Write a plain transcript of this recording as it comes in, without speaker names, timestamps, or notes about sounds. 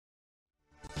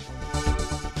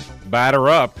Batter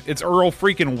up. It's Earl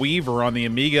freaking Weaver on the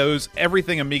Amigos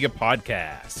Everything Amiga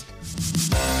podcast.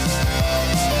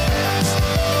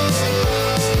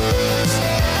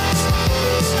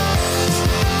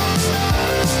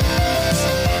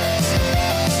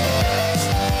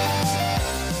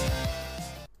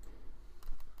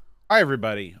 Hi,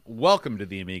 everybody. Welcome to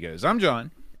the Amigos. I'm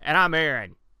John. And I'm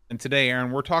Aaron. And today,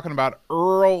 Aaron, we're talking about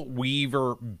Earl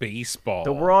Weaver baseball.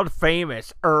 The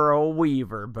world-famous Earl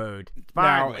Weaver, bud.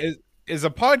 Now, is a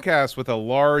podcast with a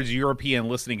large European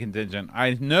listening contingent.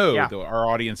 I know that our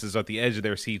audience is at the edge of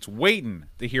their seats waiting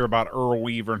to hear about Earl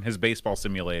Weaver and his baseball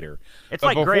simulator. It's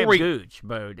like Graham Gooch,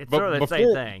 bud. It's sort of the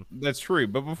same thing. That's true.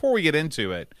 But before we get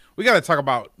into it, we got to talk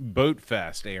about Boat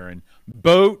Fest, Aaron.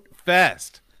 Boat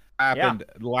Fest happened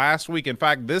last week. In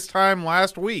fact, this time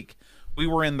last week, we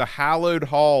were in the hallowed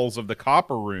halls of the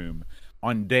Copper Room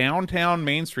on downtown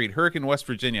Main Street, Hurricane, West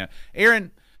Virginia.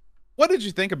 Aaron, what did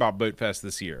you think about Boat Fest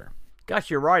this year? Gosh,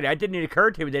 you're right. It didn't even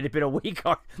occur to me that it had been a week.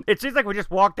 It seems like we just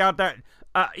walked out that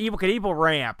Evil Knievel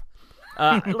ramp.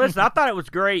 Listen, I thought it was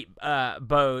great,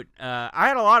 Boat. I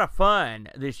had a lot of fun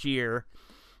this year.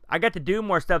 I got to do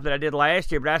more stuff than I did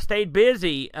last year, but I stayed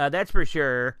busy, that's for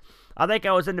sure. I think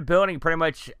I was in the building pretty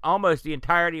much almost the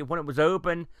entirety of when it was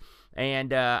open.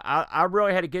 And I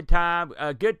really had a good time,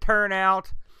 a good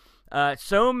turnout,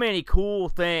 so many cool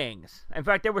things. In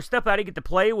fact, there was stuff I didn't get to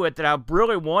play with that I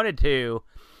really wanted to,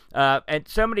 and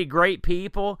so many great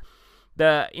people.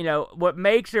 What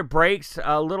makes or breaks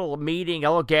a little meeting, a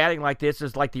little gathering like this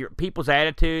is like the people's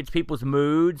attitudes, people's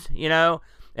moods, and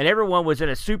everyone was in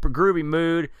a super groovy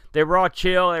mood. They were all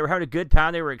chill. They were having a good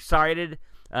time. They were excited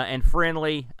and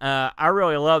friendly. I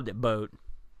really loved it, Boat.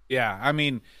 Yeah, I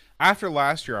mean, after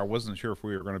last year, I wasn't sure if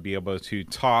we were going to be able to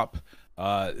top,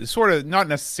 sort of not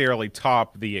necessarily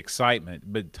top the excitement,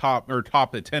 but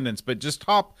top attendance, but just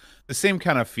top the same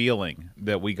kind of feeling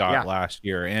that we got last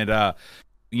year. And,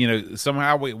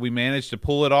 somehow we managed to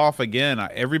pull it off again.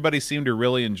 Everybody seemed to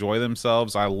really enjoy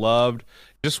themselves. I loved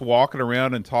just walking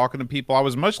around and talking to people. I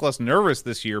was much less nervous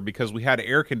this year because we had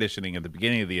air conditioning at the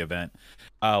beginning of the event.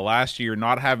 Last year,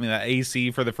 not having that AC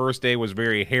for the first day was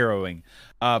very harrowing.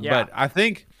 But I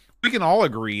think we can all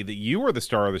agree that you were the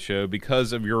star of the show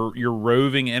because of your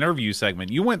roving interview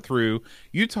segment. You went through,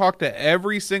 you talked to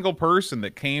every single person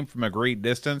that came from a great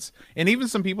distance, and even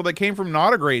some people that came from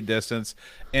not a great distance.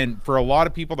 And for a lot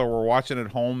of people that were watching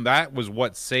at home, that was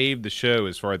what saved the show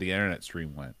as far as the internet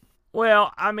stream went.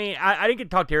 Well, I mean, I didn't get to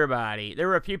talk to everybody. There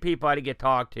were a few people I didn't get to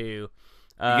talk to. You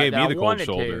gave me the cold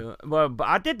shoulder. Well, but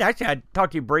I did actually. I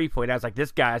talked to you briefly, and I was like,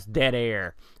 "This guy's dead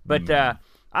air." But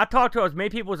I talked to as many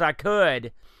people as I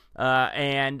could.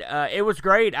 And it was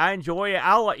great. I enjoy it.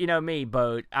 I'll let you know me,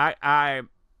 Boat. I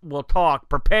will talk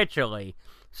perpetually.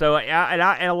 So and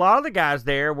a lot of the guys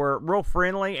there were real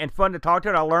friendly and fun to talk to.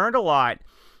 And I learned a lot.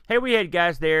 Hey, we had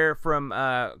guys there from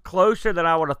closer than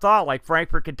I would have thought, like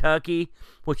Frankfort, Kentucky,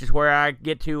 which is where I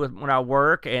get to when I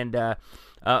work, and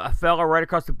a fellow right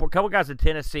across the board, a couple guys in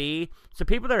Tennessee. So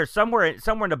people that are somewhere in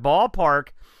the ballpark.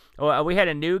 We had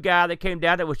a new guy that came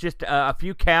down that was just a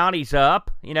few counties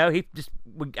up. I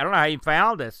don't know how he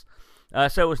found us.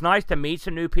 So it was nice to meet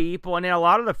some new people. And then a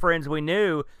lot of the friends we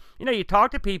knew, you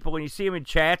talk to people and you see them in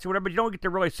chats or whatever, but you don't get to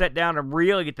really sit down and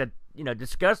really get to,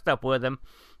 discuss stuff with them,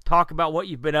 talk about what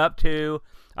you've been up to.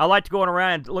 I liked going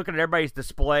around and looking at everybody's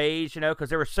displays, because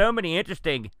there were so many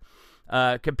interesting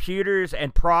computers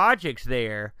and projects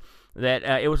there. That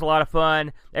it was a lot of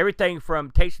fun. Everything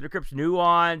from Taste of the Crypt's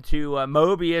Nuon to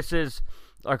Mobius's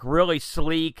like really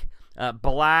sleek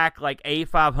black like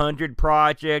A500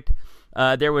 project.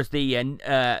 There was the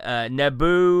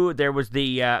Naboo. There was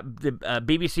the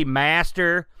BBC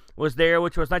Master was there,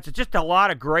 which was nice. It's just a lot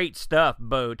of great stuff,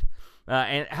 Boat.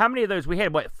 And how many of those we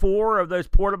had? 4 of those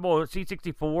portable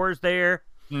C64s there.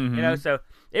 Mm-hmm. So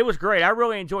it was great. I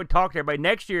really enjoyed talking to everybody.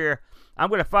 Next year, I'm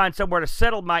going to find somewhere to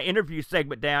settle my interview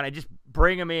segment down and just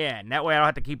bring them in. That way I don't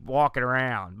have to keep walking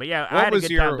around. But yeah, I had a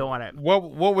good time doing it.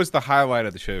 What was the highlight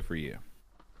of the show for you?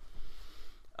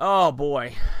 Oh,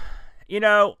 boy.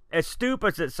 As stupid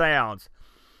as it sounds,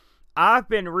 I've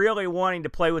been really wanting to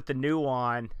play with the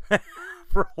Nuon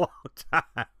for a long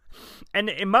time. And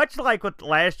much like with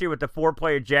last year with the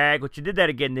 4-player Jag, which you did that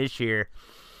again this year,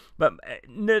 but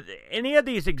any of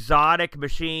these exotic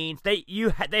machines, they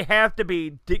have to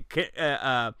be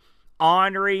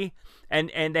ornery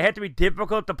and they have to be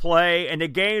difficult to play, and the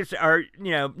games are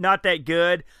not that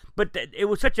good. But it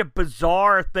was such a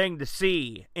bizarre thing to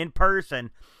see in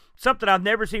person, something I've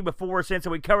never seen before since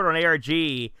we covered on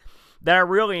ARG. that I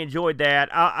really enjoyed that.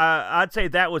 I'd say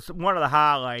that was one of the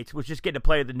highlights, was just getting to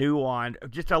play the new one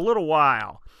just a little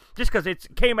while, just because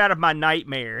it came out of my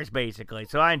nightmares, basically.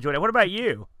 So I enjoyed it. What about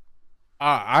you?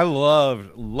 I loved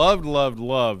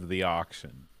the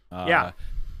auction. Yeah.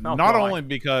 Oh, Not boy. only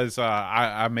because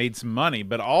I made some money,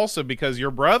 but also because your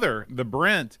brother, the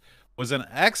Brent, was an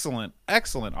excellent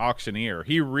auctioneer.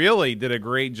 He really did a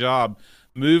great job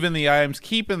moving the items,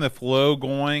 keeping the flow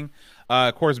going.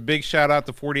 Of course, big shout out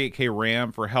to 48K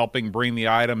Ram for helping bring the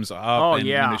items up and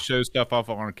to show stuff off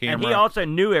on camera. And he also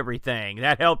knew everything.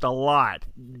 That helped a lot.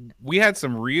 We had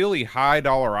some really high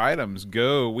dollar items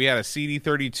go. We had a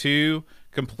CD32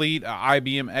 complete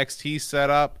IBM XT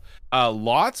setup.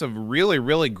 Lots of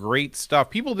really great stuff.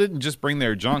 People didn't just bring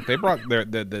their junk; they brought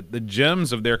the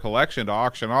gems of their collection to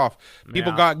auction off.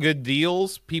 People got good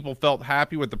deals. People felt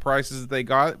happy with the prices that they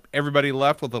got. Everybody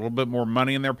left with a little bit more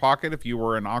money in their pocket if you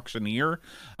were an auctioneer.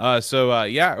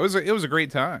 Yeah, it was a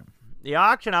great time. The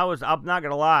auction, I'm not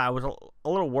gonna lie, I was a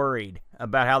little worried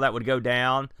about how that would go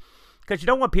down, because you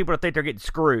don't want people to think they're getting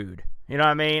screwed. You know what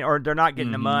I mean? Or they're not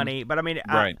getting the money. But I mean,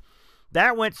 right.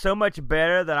 That went so much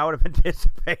better than I would have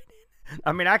anticipated.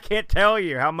 I mean, I can't tell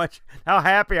you how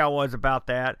happy I was about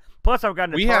that. Plus, I've got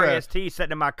an Atari ST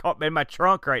sitting in my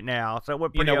trunk right now, so it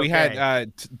went pretty we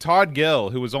had Todd Gill,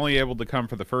 who was only able to come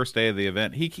for the first day of the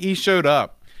event. He showed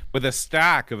up with a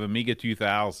stack of Amiga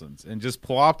 2000s and just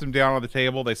plopped them down on the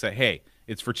table. They said, "Hey,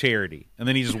 it's for charity," and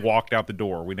then he just walked out the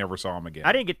door. We never saw him again.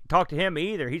 I didn't get to talk to him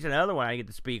either. He's another one I get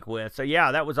to speak with. So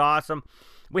yeah, that was awesome.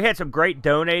 We had some great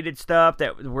donated stuff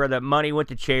where the money went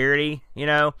to charity,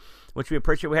 which we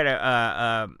appreciate. We had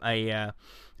an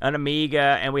Amiga,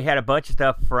 and we had a bunch of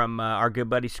stuff from our good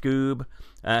buddy Scoob.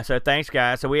 So thanks,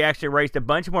 guys. So we actually raised a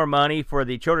bunch more money for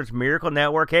the Children's Miracle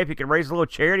Network. Hey, if you can raise a little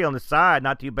charity on the side,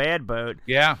 not too bad, Boat.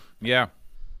 Yeah.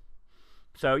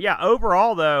 So yeah,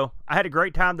 overall though, I had a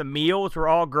great time. The meals were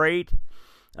all great.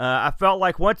 I felt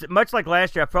like much like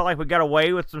last year, I felt like we got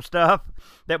away with some stuff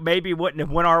that maybe wouldn't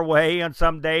have went our way on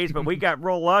some days, but we got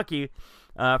real lucky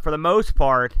for the most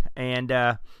part. And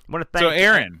I want to thank. So,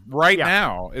 Aaron,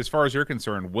 now, as far as you're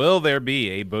concerned, will there be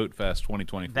a Boat Fest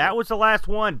 2024? That was the last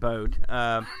one, Boat.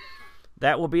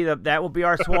 That will be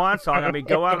our swan song. I mean,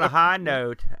 go out on a high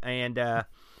note. And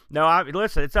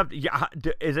listen, it's up.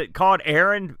 Is it called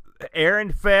Aaron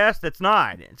Fest? It's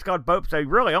not. It's called Boat. So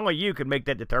really, only you can make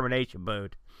that determination,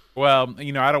 Boat. Well,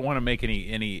 I don't want to make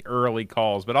any early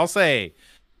calls, but I'll say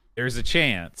there's a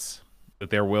chance that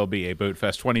there will be a Boat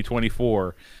Fest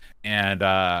 2024,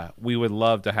 and we would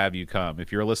love to have you come.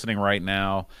 If you're listening right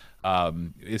now,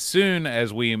 as soon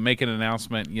as we make an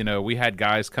announcement, we had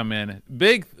guys come in.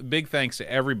 Big thanks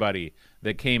to everybody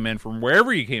that came in from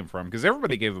wherever you came from, because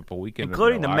everybody gave up a weekend,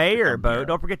 including the mayor, Bo.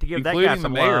 Don't forget to give that guy some love.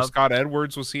 Including the mayor, Scott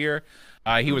Edwards was here.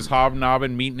 He was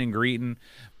hobnobbing, meeting and greeting.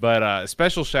 But a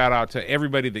special shout out to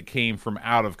everybody that came from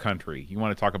out of country. You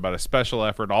want to talk about a special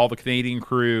effort, all the Canadian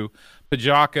crew,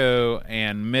 Pajako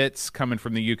and Mitz coming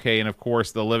from the UK, and of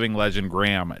course the living legend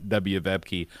Graham W.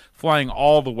 Vebke flying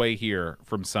all the way here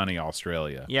from sunny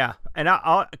Australia. Yeah, and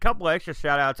a couple of extra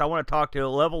shout outs. I want to talk to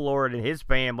Level Lord and his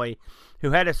family, who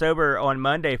had us over on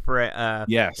Monday for at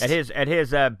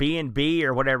his B&B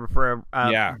or whatever for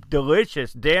a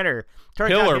delicious dinner.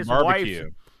 Turns Killer out his barbecue.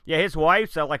 His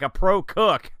wife's like a pro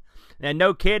cook, and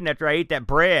no kidding. After I ate that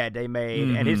bread they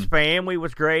made, and his family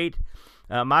was great.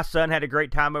 My son had a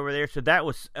great time over there, so that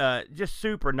was just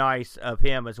super nice of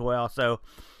him as well. So,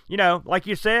 like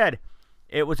you said,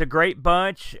 it was a great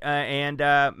bunch, and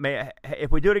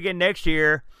if we do it again next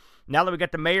year. Now that we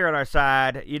got the mayor on our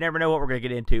side, you never know what we're going to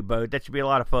get into, Bo. That should be a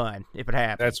lot of fun if it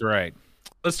happens. That's right.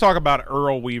 Let's talk about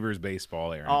Earl Weaver's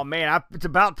baseball, Aaron. Oh, man, it's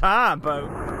about time, Bo.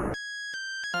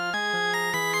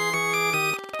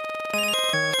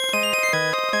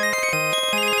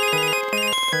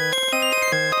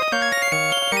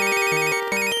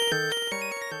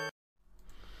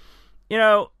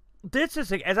 This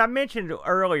is, as I mentioned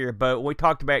earlier, Bo, we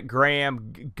talked about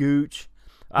Graham Gooch.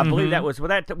 I believe that was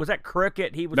that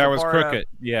Crooked. He was that was Crooked.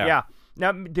 Yeah. Yeah.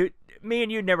 Now, dude, me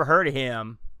and you never heard of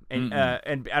him, and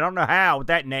I don't know how with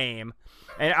that name.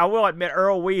 And I will admit,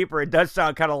 Earl Weaver, it does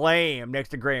sound kind of lame next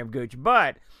to Graham Gooch,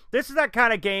 but this is that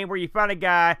kind of game where you find a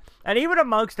guy, and even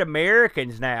amongst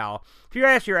Americans now, if you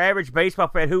ask your average baseball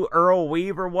fan who Earl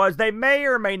Weaver was, they may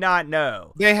or may not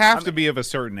know. They have to be of a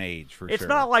certain age, for sure. It's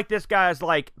not like this guy's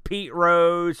like Pete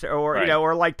Rose or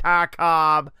or like Ty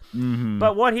Cobb.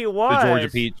 But what he was, the Georgia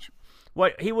Peach.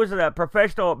 He was a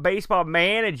professional baseball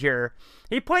manager.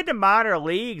 He played the minor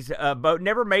leagues, but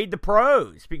never made the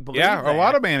pros. Yeah, a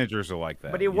lot of managers are like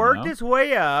that. But he worked his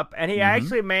way up, and he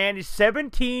actually managed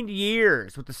 17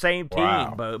 years with the same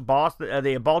team, Boston,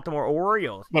 the Baltimore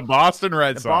Orioles, the Boston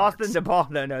Red Sox, the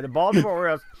Baltimore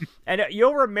Orioles. And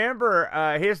you'll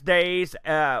remember his days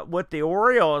with the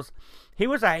Orioles. He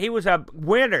was a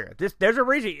winner. There's a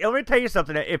reason. Let me tell you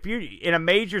something. If you in a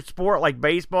major sport like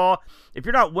baseball, if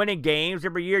you're not winning games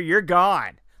every year, you're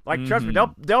gone. Like trust me,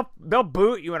 they'll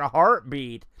boot you in a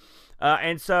heartbeat.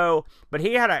 And so, but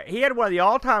he had one of the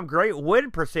all-time great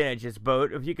win percentages,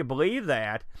 Boat, if you can believe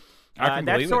that.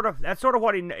 That's sort of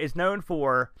what he is known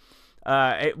for.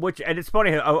 And it's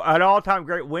funny, an all-time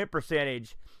great win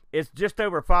percentage is just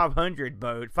over 500,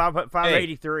 Boat,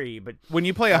 583. But when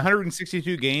you play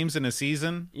 162 games in a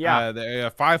season,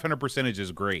 the 500 percentage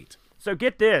is great. So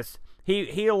get this,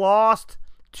 he lost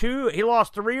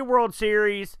 3 World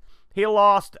Series. He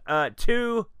lost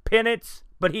 2 pennants,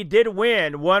 but he did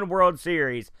win 1 World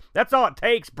Series. That's all it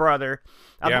takes, brother.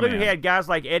 I believe he had guys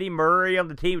like Eddie Murray on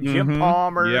the team. Jim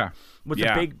Palmer was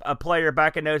a big player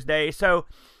back in those days. So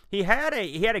he had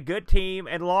a good team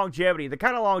and longevity, the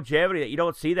kind of longevity that you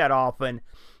don't see that often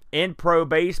in pro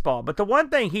baseball. But the one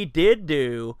thing he did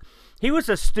do, he was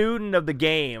a student of the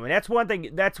game, and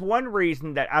that's one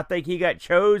reason that I think he got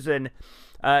chosen.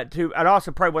 And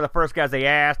also probably one of the first guys they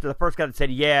asked, or the first guy that said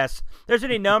yes. There's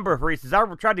any number of reasons. I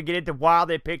tried to get into why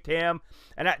they picked him,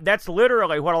 and that's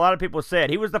literally what a lot of people said.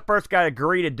 He was the first guy to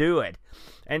agree to do it.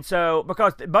 And so,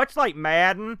 because much like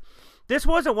Madden, this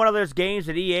wasn't one of those games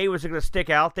that EA was going to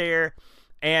stick out there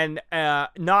and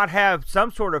not have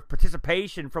some sort of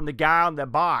participation from the guy on the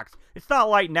box. It's not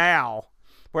like now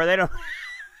where they don't...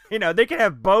 they can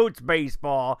have boats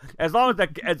baseball as long as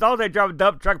they drive a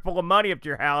dump truck full of money up to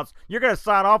your house. You're going to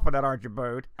sign off on that, aren't you,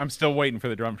 Boat? I'm still waiting for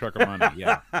the dump truck of money.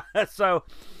 Yeah. So,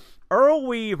 Earl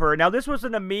Weaver. Now, this was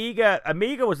an Amiga.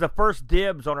 Amiga was the first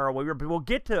dibs on Earl Weaver, but we'll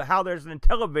get to how there's an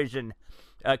Intellivision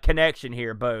connection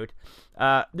here, Boat.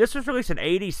 This was released in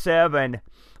 '87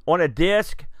 on a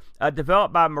disc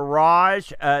developed by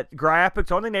Mirage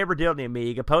Graphics. Only thing they ever did on the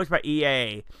Amiga, published by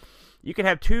EA. You can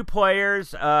have 2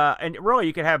 players, and really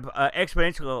you can have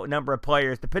exponential number of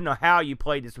players depending on how you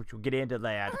play this, which we'll get into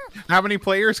that. How many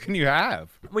players can you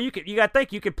have? Well, you got to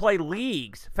think you could play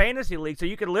leagues, fantasy leagues, so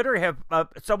you could literally have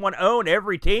someone own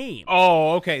every team.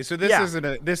 Oh, okay. So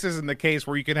this isn't the case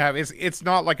where you can have it's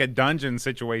not like a dungeon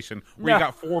situation where you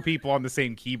got 4 people on the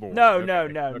same keyboard.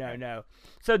 No.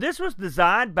 So this was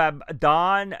designed by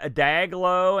Don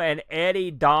Daglow and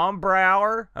Eddie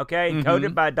Dombrower,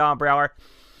 coded by Dombrower.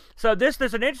 So there's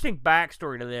an interesting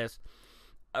backstory to this.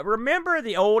 Remember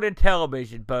the old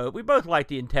Intellivision, Boat? We both like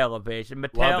the Intellivision,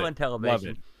 Mattel Intellivision. Love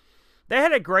it. They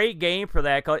had a great game for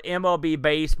that called MLB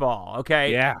Baseball,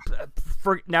 okay? Yeah.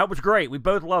 Now, it was great. We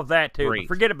both love that, too. But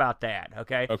forget about that,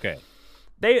 okay? Okay.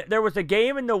 There was a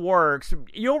game in the works.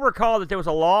 You'll recall that there was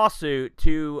a lawsuit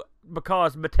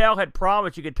because Mattel had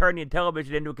promised you could turn the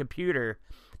Intellivision into a computer,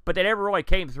 but they never really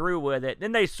came through with it.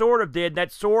 Then they sort of did.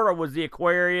 That sort of was the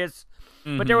Aquarius.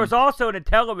 But there was also an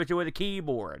Intellivision with a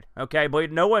keyboard, okay?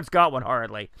 But no one's got one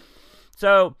hardly.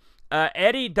 So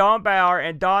Eddie Dombauer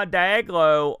and Don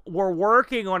Daglow were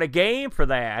working on a game for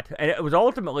that, and it was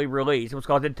ultimately released. It was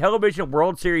called Intellivision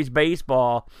World Series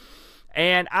Baseball.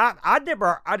 And I'd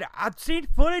seen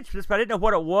footage for this, but I didn't know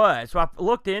what it was. So I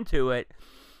looked into it.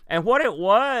 And what it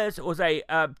was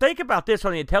think about this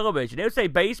on the Intellivision. It was a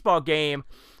baseball game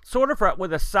sort of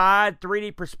with a side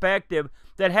 3D perspective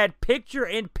that had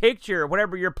picture-in-picture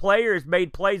whenever your players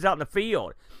made plays out in the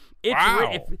field.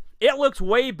 It looks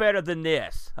way better than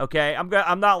this, okay?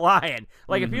 I'm not lying.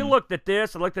 Like, if you looked at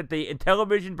this and looked at the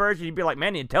Intellivision version, you'd be like,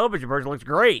 man, the Intellivision version looks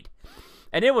great.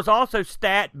 And it was also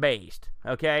stat-based,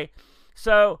 okay?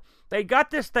 So they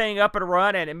got this thing up and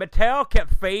running, and Mattel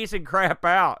kept phasing crap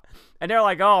out. And they're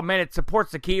like, oh, man, it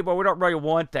supports the keyboard. We don't really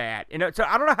want that. So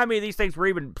I don't know how many of these things were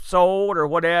even sold or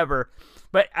whatever.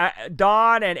 But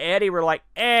Don and Eddie were like,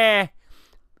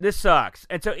 this sucks.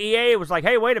 And so EA was like,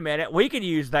 hey, wait a minute. We can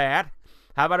use that.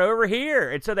 How about over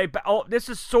here? And so this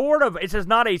is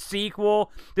not a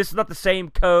sequel. This is not the same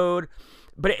code.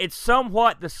 But it's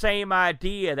somewhat the same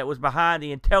idea that was behind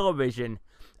the Intellivision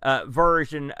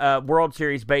version of World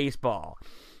Series Baseball.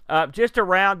 Just to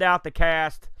round out the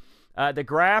cast, the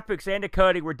graphics and the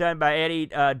coding were done by Eddie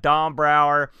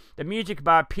Dombrower. The music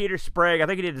by Peter Sprague. I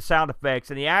think he did the sound effects.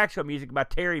 And the actual music by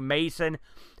Terry Mason.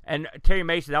 And Terry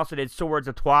Mason also did Swords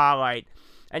of Twilight.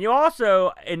 And you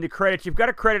also, in the credits, you've got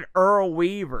to credit Earl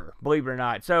Weaver, believe it or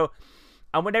not. So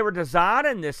when they were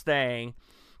designing this thing,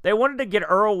 they wanted to get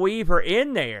Earl Weaver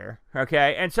in there,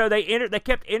 okay? And so they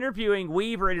kept interviewing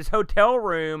Weaver in his hotel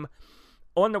room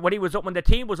when the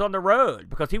team was on the road,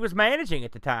 because he was managing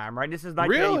at the time, right? This is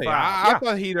 1985. Really? I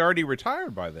thought he'd already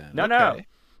retired by then. No.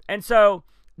 And so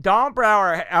Don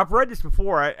Brower, I've read this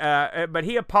before, but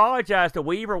he apologized to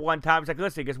Weaver one time. He's like,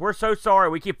 listen, because we're so sorry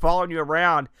we keep following you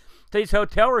around. These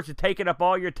hotel rooms are taking up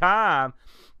all your time.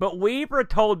 But Weaver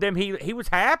told them he was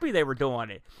happy they were doing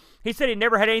it. He said he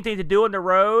never had anything to do on the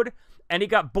road, and he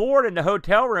got bored in the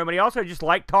hotel room, and he also just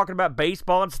liked talking about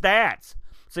baseball and stats.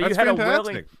 So That's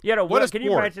fantastic. Can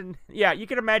you imagine? Yeah, you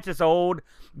can imagine this old,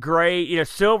 gray,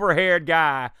 silver-haired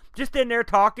guy just in there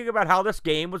talking about how this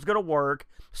game was going to work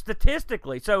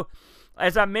statistically. So,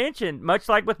 as I mentioned, much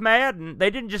like with Madden, they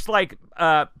didn't just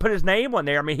put his name on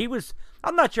there. I mean,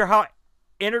 I'm not sure how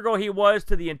integral he was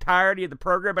to the entirety of the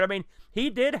program, but I mean, he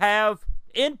did have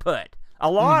input, a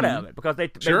lot of it, because they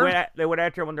went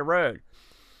after him on the road.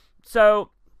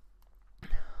 So,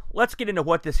 let's get into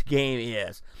what this game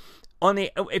is.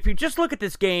 If you just look at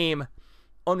this game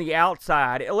on the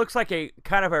outside, it looks like a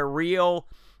kind of a real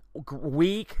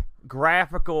weak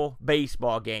graphical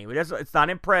baseball game. It's not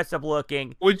impressive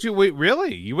looking.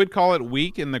 Really? You would call it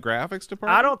weak in the graphics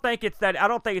department? I don't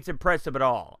think it's impressive at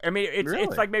all. I mean,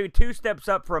 it's like maybe 2 steps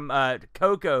up from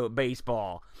Coco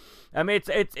baseball. I mean,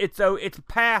 it's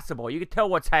passable. You can tell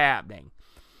what's happening,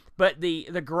 but the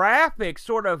graphics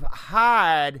sort of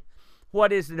hide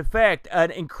what is in effect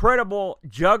an incredible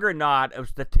juggernaut of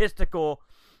statistical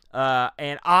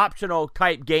and optional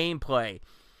type gameplay.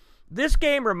 This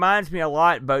game reminds me a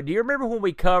lot, Bo. Do you remember when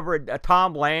we covered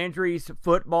Tom Landry's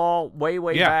football way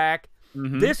back?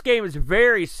 Mm-hmm. This game is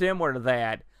very similar to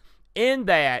that. In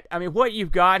that, I mean, what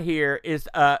you've got here is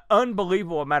an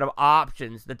unbelievable amount of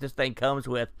options that this thing comes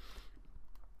with.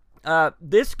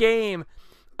 This game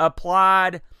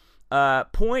applied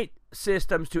point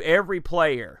systems to every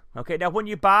player. Okay, now when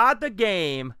you bought the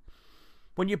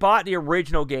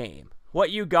original game, what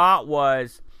you got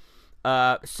was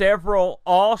several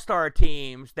all-star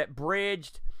teams that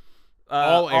bridged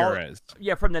all eras.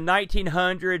 From the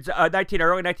 1900s,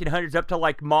 early 1900s up to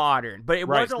like modern. But it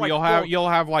wasn't like you'll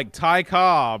have like Ty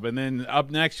Cobb, and then up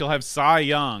next you'll have Cy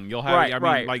Young. You'll have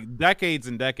like decades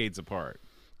and decades apart.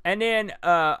 And then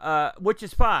which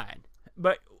is fine,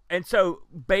 and so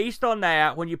based on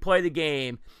that, when you play the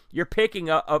game, you're picking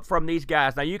up from these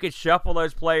guys. Now you can shuffle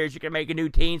those players, you can make new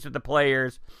teams with the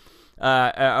players,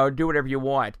 or do whatever you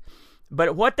want.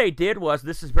 But what they did was,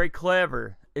 this is very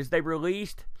clever, is they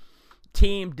released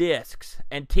team discs,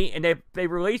 and they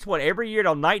released one every year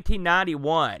till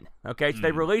 1991. Okay, so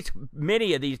they released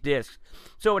many of these discs.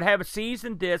 So it would have a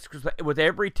season disc with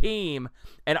every team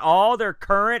and all their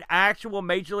current actual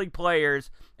Major League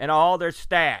players and all their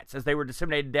stats as they were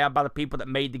disseminated down by the people that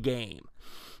made the game.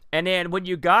 And then when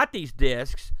you got these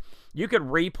discs, you could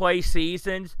replay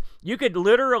seasons. You could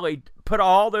literally put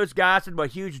all those guys into a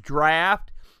huge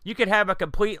draft. You could have a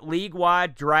complete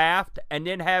league-wide draft and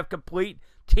then have complete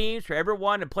teams for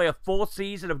everyone and play a full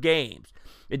season of games.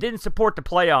 It didn't support the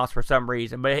playoffs for some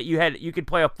reason, but you could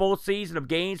play a full season of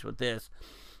games with this.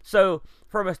 So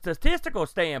from a statistical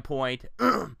standpoint,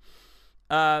 and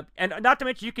not to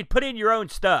mention you could put in your own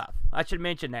stuff. I should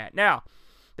mention that. Now,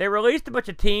 they released a bunch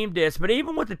of team discs, but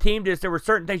even with the team discs, there were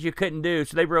certain things you couldn't do.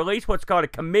 So they released what's called a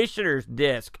commissioner's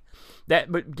disc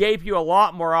that gave you a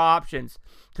lot more options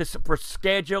for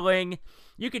scheduling.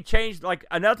 You could change, like,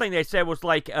 another thing they said was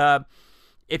like,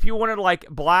 if you wanted like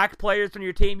black players on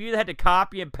your team, you had to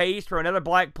copy and paste for another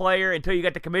black player until you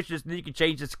got the commissioners, and then you could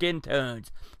change the skin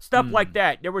tones. Stuff like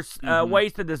that. There was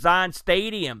ways to design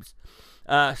stadiums,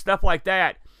 stuff like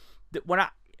that. When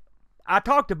I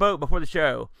talked to Boat before the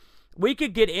show, we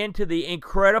could get into the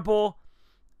incredible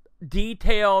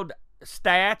detailed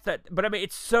stats but I mean,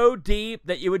 it's so deep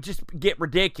that it would just get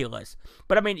ridiculous.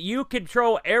 But I mean, you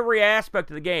control every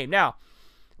aspect of the game. Now,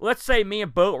 let's say me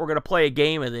and Boat were going to play a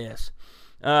game of this.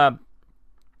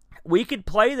 We could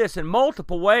play this in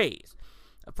multiple ways.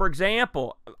 For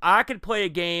example, I could play a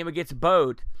game against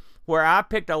Boat where I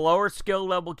picked a lower skill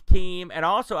level team, and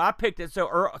also I picked it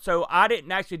so I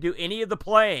didn't actually do any of the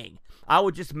playing. I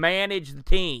would just manage the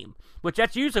team, which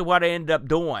that's usually what I ended up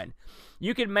doing.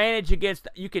 You can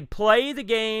play the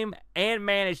game and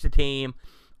manage the team,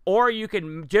 or you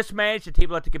can just manage the team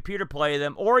and let the computer play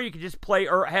them, or you can just play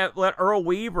or let Earl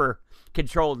Weaver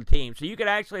control the team. So you could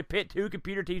actually pit 2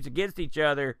 computer teams against each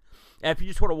other if you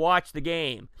just want to watch the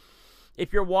game.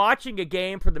 If you're watching a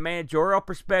game from the managerial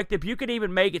perspective, you can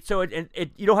even make it so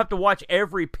you don't have to watch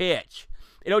every pitch.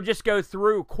 It'll just go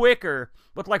through quicker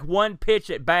with like one pitch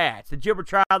at bats. Did you ever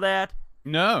try that?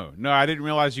 No, I didn't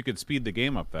realize you could speed the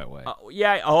game up that way.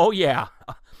 Yeah.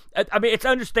 I mean, it's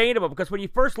understandable because when you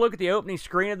first look at the opening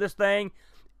screen of this thing,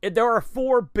 there are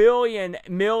 4 billion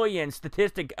million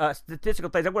statistical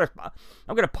things. I'm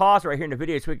gonna pause right here in the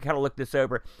video so we can kind of look this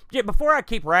over. Before I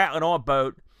keep rattling on,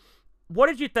 Boat, what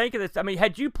did you think of this? I mean,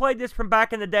 had you played this from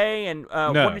back in the day, and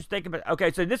No. what did you think about?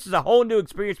 Okay, so this is a whole new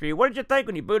experience for you. What did you think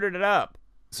when you booted it up?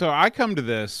 So I come to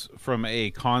this from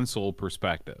a console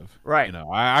perspective. Right. You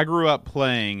know, I grew up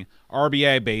playing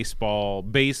RBI baseball,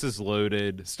 bases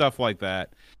loaded, stuff like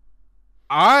that.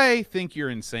 I think you're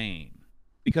insane.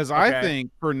 Because I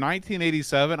think for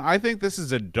 1987, I think this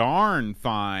is a darn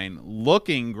fine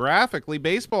looking graphically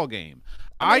baseball game.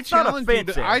 I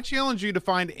challenge you to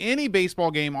find any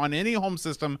baseball game on any home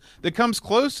system that comes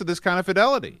close to this kind of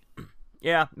fidelity.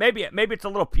 Yeah, maybe it's a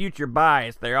little future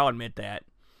bias there. I'll admit that.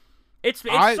 It's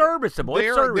serviceable.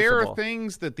 There are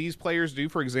things that these players do.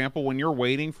 For example, when you're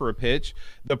waiting for a pitch,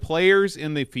 the players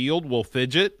in the field will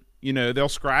fidget. You know, they'll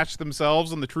scratch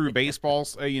themselves in the true baseball,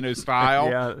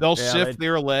 style. They'll shift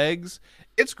their legs.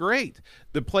 It's great.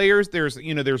 The players,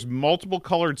 there's multiple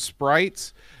colored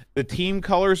sprites. The team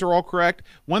colors are all correct.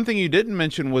 One thing you didn't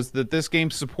mention was that this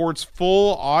game supports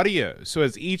full audio. So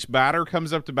as each batter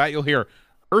comes up to bat, you'll hear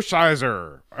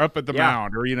Hershiser up at the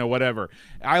mound, or whatever.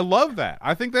 I love that.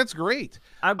 I think that's great.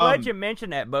 I'm glad you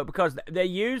mentioned that, Bo, because they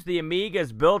use the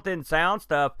Amiga's built-in sound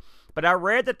stuff. But I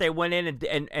read that they went in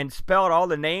and spelled all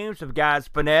the names of guys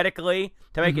phonetically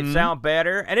to make it sound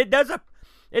better, and it does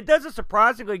a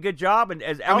surprisingly good job. And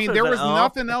there was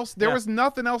nothing else. There was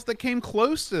nothing else that came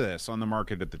close to this on the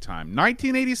market at the time.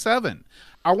 1987.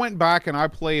 I went back and I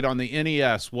played on the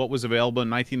NES what was available in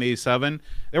 1987.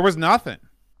 There was nothing.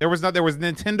 There was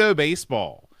Nintendo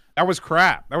Baseball. That was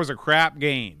crap. That was a crap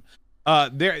game.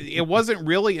 It wasn't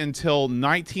really until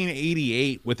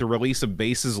 1988 with the release of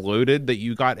Bases Loaded that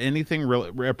you got anything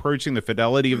really approaching the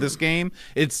fidelity of this game.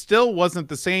 It still wasn't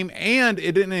the same, and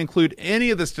it didn't include any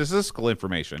of the statistical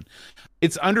information.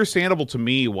 It's understandable to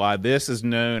me why this is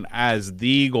known as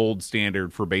the gold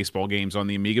standard for baseball games on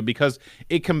the Amiga, because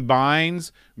it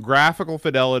combines graphical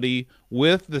fidelity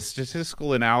with the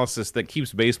statistical analysis that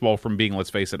keeps baseball from being, let's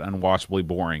face it, unwatchably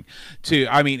boring.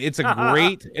 It's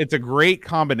a great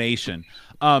combination.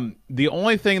 The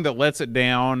only thing that lets it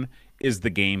down is the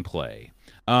gameplay.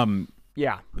 In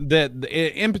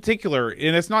particular,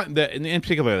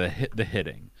 the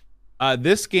hitting.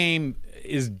 This game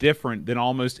is different than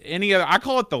almost any other. I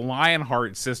call it the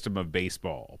Lionheart system of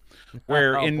baseball,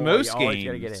 where in most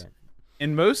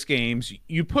games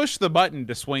you push the button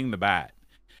to swing the bat.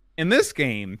 In this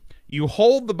game, you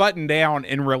hold the button down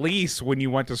and release when you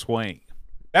want to swing.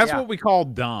 That's what we call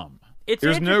dumb.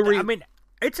 There's no reason.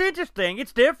 It's interesting.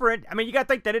 It's different. I mean, you got to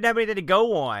think they didn't have anything to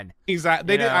go on.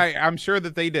 Exactly. I'm sure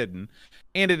that they didn't.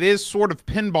 And it is sort of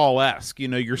pinball-esque.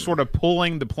 You're sort of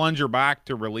pulling the plunger back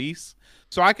to release.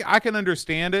 So I can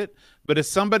understand it. But as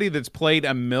somebody that's played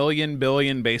a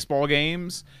billion baseball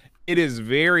games, it is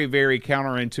very, very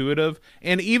counterintuitive.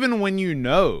 And even when you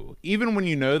know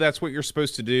that's what you're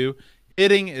supposed to do,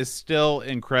 hitting is still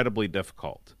incredibly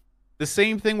difficult. The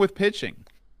same thing with pitching.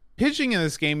 Pitching in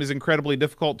this game is incredibly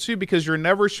difficult too, because you're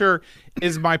never sure,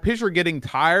 is my pitcher getting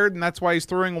tired and that's why he's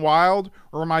throwing wild,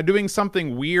 or am I doing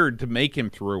something weird to make him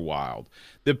throw wild?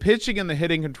 The pitching and the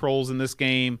hitting controls in this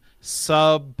game,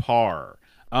 subpar.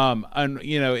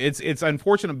 It's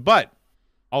unfortunate, but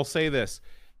I'll say this.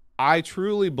 I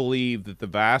truly believe that the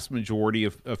vast majority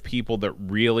of people that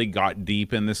really got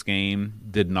deep in this game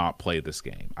did not play this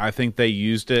game. I think they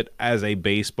used it as a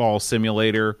baseball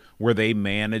simulator where they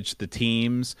managed the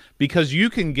teams, because you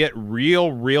can get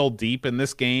real deep in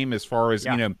this game as far as,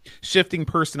 shifting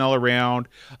personnel around,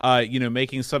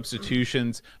 making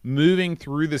substitutions, moving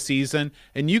through the season,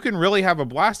 and you can really have a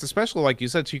blast, especially like you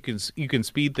said, so you can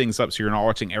speed things up so you're not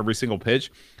watching every single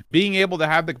pitch. Being able to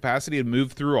have the capacity to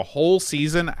move through a whole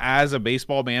season as a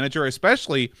baseball manager,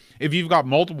 especially if you've got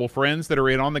multiple friends that are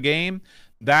in on the game,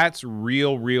 that's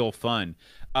real fun.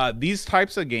 These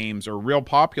types of games are real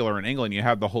popular in England. You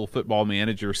have the whole Football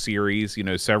Manager series,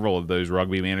 several of those,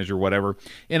 Rugby Manager, whatever.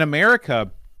 In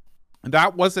America,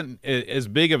 that wasn't as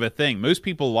big of a thing. Most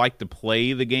people like to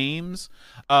play the games,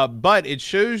 but it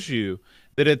shows you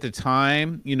that at the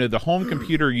time, the home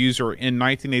computer user in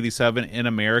 1987 in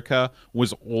America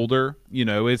was older.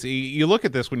 You look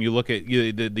at this when you look at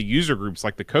the user groups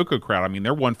like the Cocoa Crowd. I mean,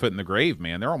 they're 1 foot in the grave,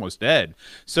 man. They're almost dead.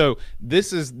 So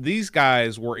these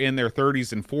guys were in their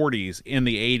 30s and 40s in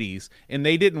the 80s, and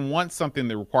they didn't want something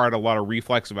that required a lot of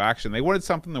reflexive action. They wanted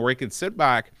something where they could sit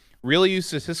back, really use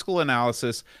statistical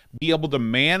analysis, be able to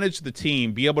manage the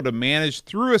team, be able to manage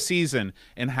through a season,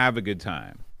 and have a good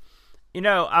time.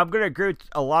 I'm going to agree with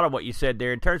a lot of what you said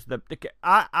there in terms of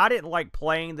I didn't like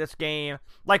playing this game.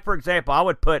 Like, for example, I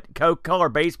would put color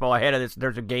baseball ahead of this.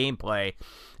 There's a gameplay,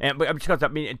 and because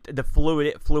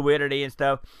the fluidity and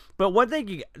stuff. But one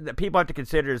thing that people have to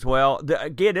consider as well.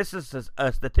 Again, this is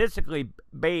a statistically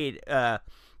based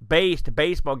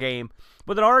baseball game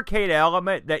with an arcade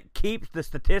element that keeps the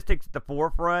statistics at the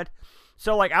forefront.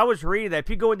 So, like, I was reading that if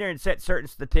you go in there and set certain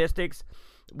statistics.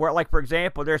 Where, like, for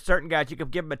example, there are certain guys you can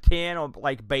give them a 10 on,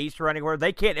 like, base running where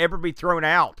they can't ever be thrown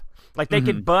out. Like, they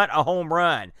can butt a home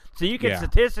run. So you can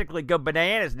statistically go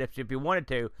bananas if you wanted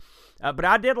to. But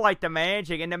I did like the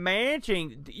managing. And the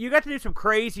managing, you got to do some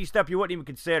crazy stuff you wouldn't even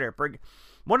consider.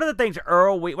 One of the things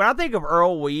when I think of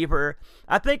Earl Weaver,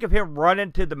 I think of him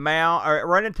running to the mound or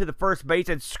running to the first base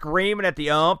and screaming at the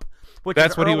ump.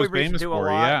 That's what he was famous for,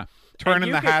 yeah.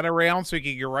 Turning the hat around so he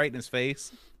could get right in his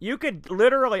face. You could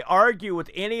literally argue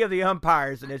with any of the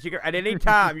umpires in this. At any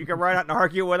time, you can run out and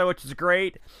argue with them, which is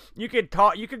great. You could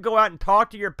talk. You could go out and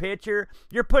talk to your pitcher.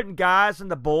 You're putting guys in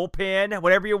the bullpen,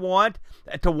 whatever you want,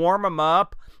 to warm them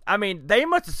up. I mean, they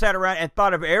must have sat around and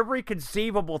thought of every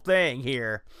conceivable thing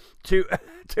here to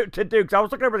do. Because I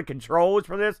was looking over the controls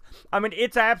for this. I mean,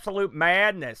 it's absolute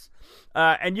madness.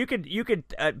 And you could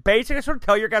basically sort of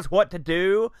tell your guys what to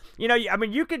do. I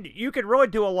mean, you could really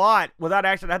do a lot without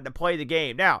actually having to play the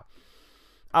game. Now,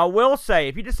 I will say,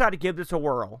 if you decide to give this a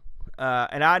whirl,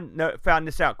 and I found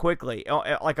this out quickly,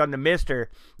 like on the Mister,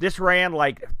 this ran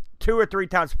like 2 or 3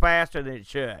 times faster than it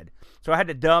should. So I had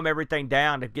to dumb everything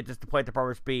down to get this to play at the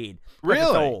proper speed. Really? It's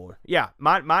old. Yeah,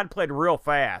 mine played real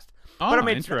fast. Oh, but I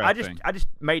mean, interesting. I just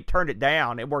turned it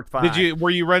down. It worked fine. Were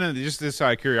you running, just this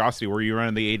out of curiosity, were you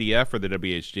running the ADF or the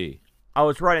WHD? I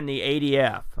was running the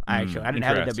ADF, actually. I didn't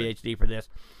have the WHD for this.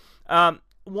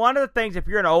 One of the things, if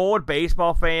you're an old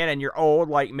baseball fan and you're old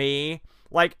like me,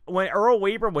 like when Earl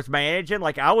Weaver was managing,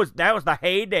 like that was the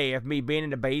heyday of me being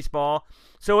into baseball.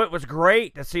 So it was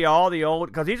great to see all the old,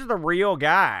 because these are the real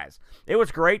guys. It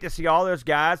was great to see all those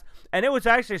guys, and it was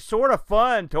actually sort of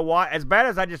fun to watch. As bad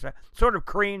as I just sort of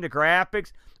creamed the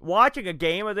graphics, watching a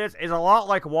game of this is a lot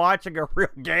like watching a real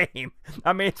game.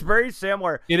 I mean, it's very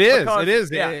similar. It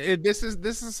is. Yeah. This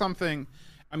is something.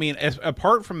 I mean,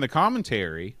 apart from the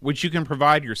commentary, which you can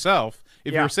provide yourself,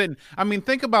 if you're sitting. I mean,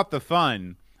 think about the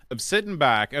fun of sitting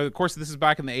back. Of course, this is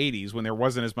back in the 80s when there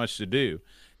wasn't as much to do.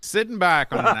 Sitting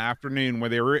back on an afternoon where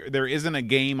there isn't a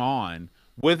game on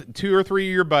with 2 or 3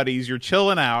 of your buddies, you're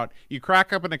chilling out, you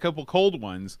crack up in a couple cold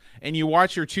ones, and you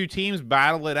watch your two teams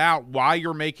battle it out while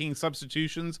you're making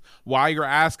substitutions, while you're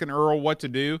asking Earl what to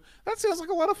do. That sounds like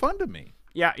a lot of fun to me.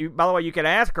 Yeah, by the way, you can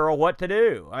ask Earl what to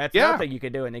do. That's another thing you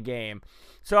can do in the game.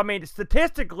 So, I mean,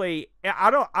 statistically,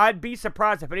 I'd be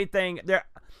surprised if anything,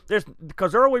 there's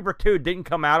because Earl Weaver 2 didn't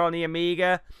come out on the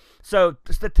Amiga. So,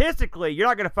 statistically, you're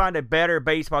not going to find a better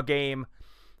baseball game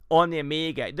on the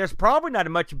Amiga. There's probably not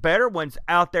much better ones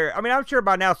out there. I mean, I'm sure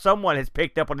by now someone has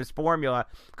picked up on this formula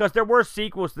because there were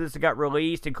sequels to this that got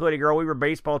released, including Earl Weaver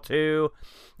Baseball 2.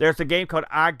 There's a game called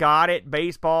I Got It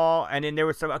Baseball, and then there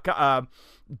was some Don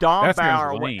That Bauer.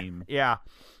 sounds lame. Yeah.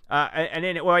 And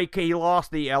then, he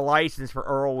lost the license for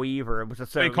Earl Weaver. It was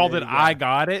They called it I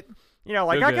Got It?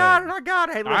 Like, I got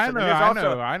it. Hey, listen,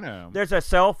 I know. There's a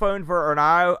cell phone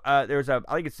I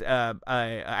think it's a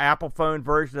Apple phone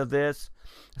version of this.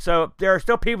 So there are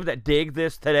still people that dig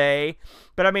this today.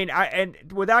 But I mean, and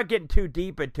without getting too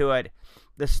deep into it,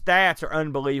 the stats are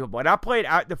unbelievable. And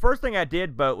the first thing I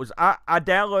did, Bo, was I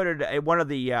downloaded one of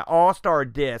the All-Star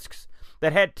discs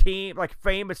that had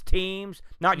famous teams,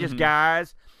 not just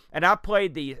guys. And I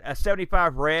played the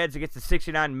 75 Reds against the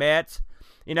 69 Mets.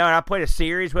 And I played a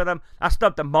series with them. I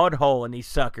stuffed a mud hole in these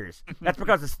suckers. That's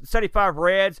because the 75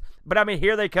 Reds, but I mean,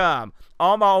 here they come.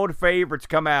 All my old favorites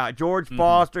come out. George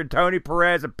Foster, and Tony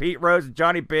Perez, and Pete Rose, and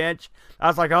Johnny Bench. I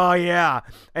was like, oh, yeah.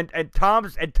 And Tom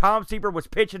Seaver was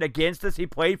pitching against us. He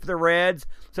played for the Reds.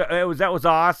 So that was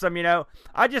awesome,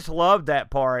 I just loved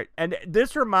that part. And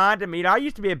this reminded me, I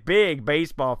used to be a big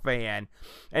baseball fan.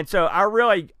 And so I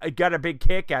really got a big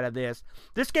kick out of this.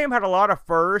 This game had a lot of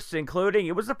firsts, including,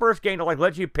 it was the first game to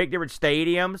let you pick different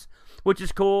stadiums, which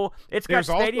is cool. It's got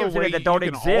stadiums in it that don't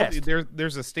exist.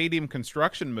 There's a stadium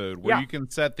construction mode where you can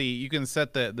set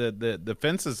the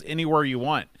fences anywhere you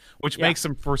want, which makes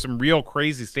them for some real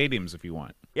crazy stadiums if you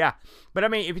want. Yeah, but I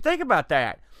mean, if you think about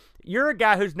that, you're a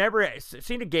guy who's never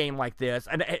seen a game like this,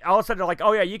 and all of a sudden they're like,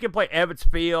 oh yeah, you can play Evans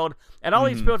Field and all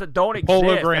these fields that don't exist.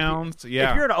 Polo grounds, if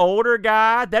you're an older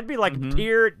guy, that'd be like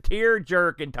tear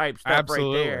jerking type stuff.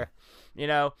 Absolutely. Right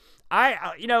there.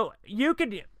 You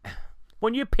could,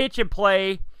 when you pitch and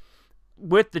play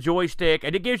with the joystick,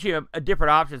 and it gives you a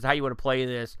different options how you want to play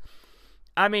this.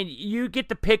 I mean, you get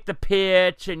to pick the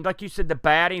pitch, and like you said, the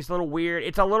batting's a little weird.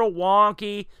 It's a little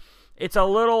wonky. It's a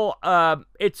little,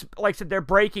 it's like I said, they're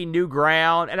breaking new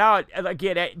ground. And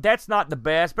again, that's not the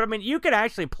best, but I mean, you can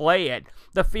actually play it.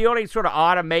 The fielding's sort of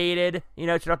automated, you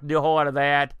know, so you don't have to do a whole lot of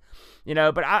that, you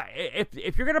know. But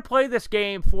if you're going to play this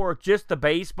game for just the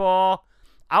baseball,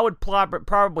 I would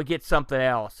probably get something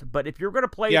else. But if you're going to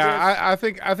play this... I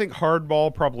think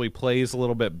Hardball probably plays a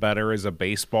little bit better as a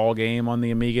baseball game on the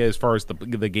Amiga as far as the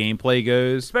gameplay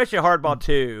goes. Especially Hardball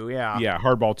 2, yeah. Yeah,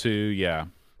 Hardball 2, yeah.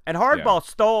 And Hardball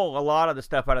stole a lot of the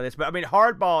stuff out of this. But, I mean,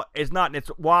 Hardball is not in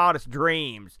its wildest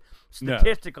dreams,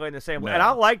 statistically in the same way. And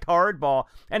I liked Hardball.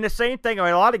 And the same thing, I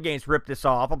mean, a lot of games ripped this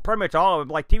off. Pretty much all of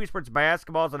them. Like TV Sports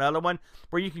Basketball is another one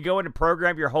where you can go in and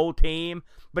program your whole team.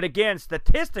 But again,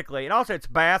 statistically, and also it's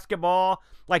basketball,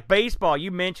 like baseball,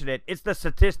 you mentioned it, it's the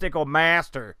statistical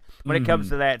master when it comes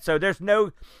to that. So there's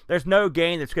no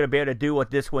game that's going to be able to do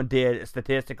what this one did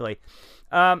statistically.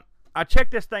 I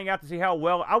checked this thing out to see how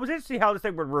well, I was interested to see how this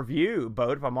thing would review,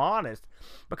 Bo, if I'm honest.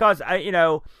 Because,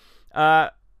 a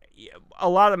lot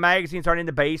of the magazines aren't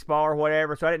into baseball or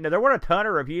whatever, so I didn't know. There weren't a ton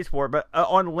of reviews for it, but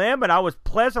on Lemon, I was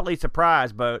pleasantly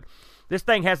surprised, Bo. This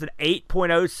thing has an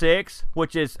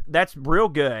 8.06, that's real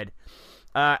good.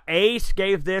 Ace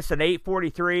gave this an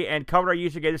 8.43, and Commodore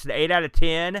User gave this an 8 out of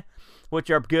 10, which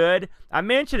are good. I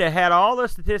mentioned it had all the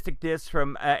statistic discs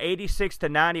from 86 to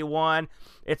 91.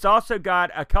 It's also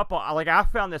got a couple, like I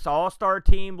found this all-star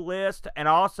team list, and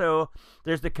also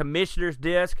there's the commissioner's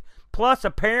disc. Plus,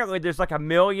 apparently, there's like 1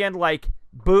 million like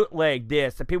bootleg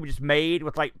discs that people just made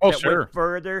with like went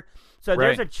further. So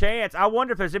there's a chance. I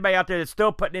wonder if there's anybody out there that's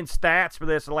still putting in stats for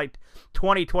this in like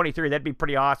 2023. That'd be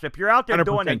pretty awesome. If you're out there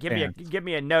doing that, give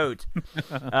me a note,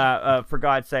 for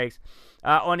God's sakes.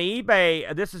 On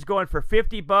eBay, this is going for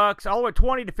 $50, all the way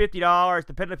 $20 to $50,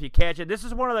 depending if you catch it. This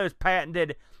is one of those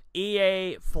patented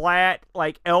EA flat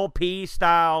like LP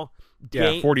style.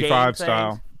 45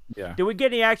 style. Yeah. Did we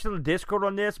get any action on the Discord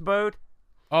on this, Boat?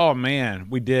 Oh man,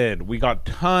 we did. We got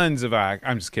tons of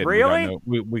I'm just kidding. Really?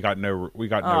 We got no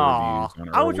reviews on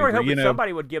it. I was really hoping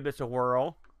somebody would give this a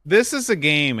whirl. This is a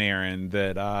game, Aaron,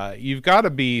 that you've got to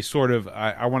be sort of,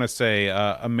 I want to say,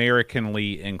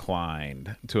 Americanly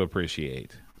inclined to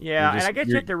appreciate. Yeah, and I guess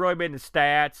you have to really be in the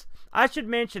stats. I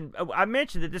mentioned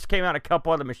that this came out on a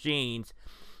couple other machines.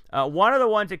 One of the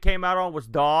ones that came out on was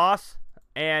DOS,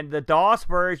 and the DOS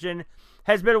version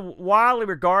has been widely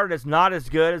regarded as not as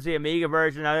good as the Amiga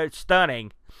version. I know it's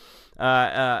stunning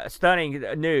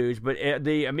news, but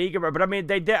the Amiga, but I mean,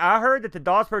 I heard that the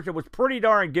DOS version was pretty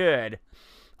darn good,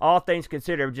 all things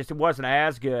considered. Just it wasn't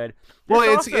as good.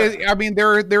 I mean,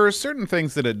 there are certain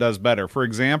things that it does better. For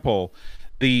example,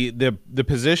 the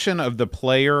position of the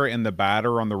player and the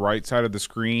batter on the right side of the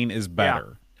screen is better.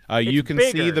 Yeah. You can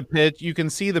see the pitch. You can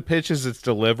see the pitch as it's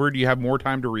delivered. You have more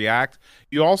time to react.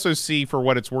 You also see, for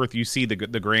what it's worth, you see the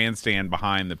grandstand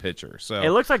behind the pitcher. So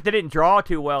it looks like they didn't draw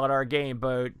too well at our game,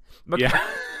 Boat. Yeah.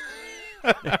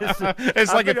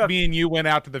 It's like if me and you went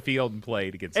out to the field and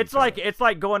played against each other. It's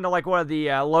like going to like one of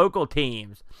the local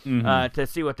teams to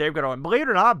see what they've got on. Believe it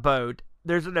or not, Boat,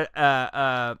 there's an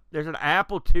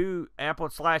Apple II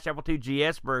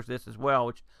GS version of this as well,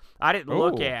 which I didn't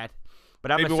look at.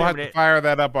 But maybe we'll have to fire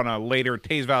that up on a later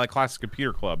Taze Valley Classic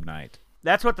Computer Club night.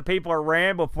 That's what the people are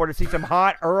rambling for, to see some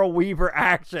hot Earl Weaver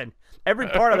action. Every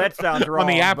part of that sounds wrong. On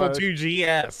the Apple II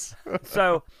GS.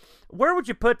 So, where would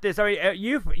you put this? I mean,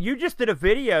 you just did a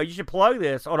video. You should plug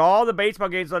this on all the baseball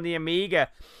games on the Amiga.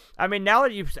 I mean, now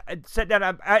that you've sat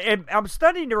down, I'm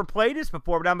studying to replay this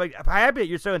before, but I'm happy that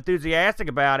you're so enthusiastic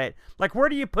about it. Like, where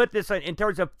do you put this in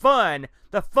terms of fun,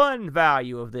 the fun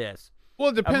value of this? Well,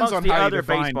 it depends on how you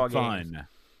define fun.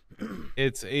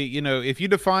 It's if you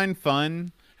define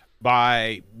fun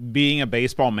by being a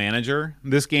baseball manager,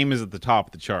 this game is at the top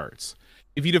of the charts.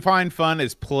 If you define fun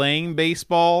as playing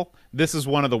baseball, this is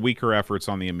one of the weaker efforts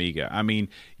on the Amiga. I mean,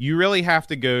 you really have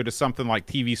to go to something like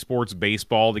TV Sports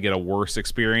Baseball to get a worse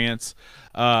experience.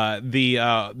 Of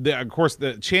course,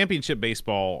 the championship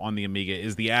baseball on the Amiga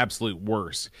is the absolute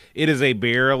worst. It is a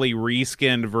barely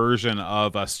reskinned version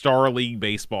of a Star League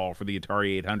Baseball for the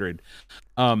Atari 800.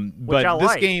 But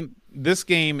this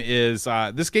game is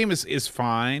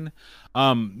fine.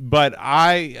 But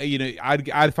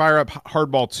I'd fire up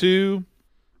Hardball 2.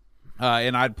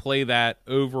 And I'd play that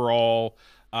overall,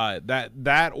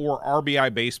 that or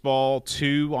RBI Baseball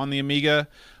 2 on the Amiga,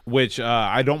 which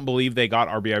I don't believe they got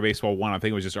RBI Baseball 1. I think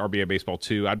it was just RBI Baseball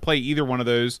 2. I'd play either one of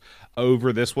those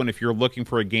over this one if you're looking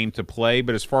for a game to play.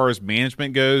 But as far as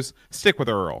management goes, stick with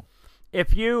Earl.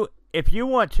 If you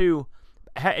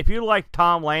like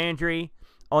Tom Landry,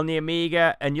 on the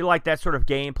Amiga and you like that sort of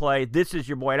gameplay, this is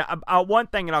your boy. And one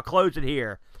thing, and I'll close it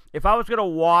here. If I was going to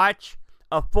watch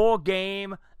a full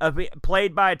game of it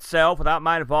played by itself without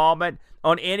my involvement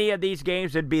on any of these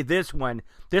games, it'd be this one.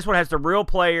 This one has the real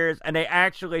players, and they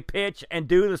actually pitch and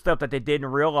do the stuff that they did in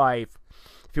real life.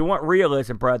 If you want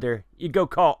realism, brother, you go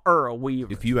call Earl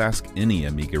Weaver. If you ask any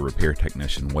Amiga repair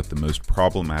technician what the most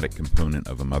problematic component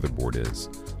of a motherboard is,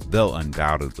 they'll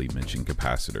undoubtedly mention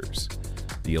capacitors.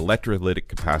 The electrolytic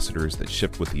capacitors that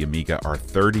shipped with the Amiga are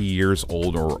 30 years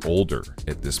old or older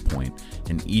at this point,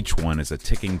 and each one is a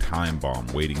ticking time bomb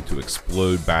waiting to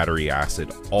explode battery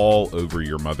acid all over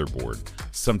your motherboard,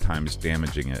 sometimes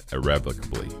damaging it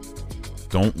irrevocably.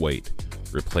 Don't wait.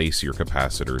 Replace your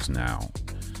capacitors now.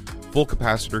 Full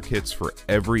capacitor kits for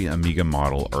every Amiga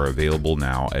model are available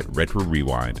now at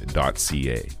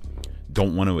retrorewind.ca.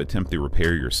 Don't want to attempt the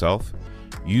repair yourself?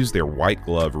 Use their white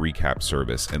glove recap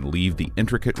service and leave the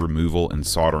intricate removal and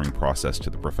soldering process to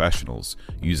the professionals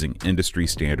using industry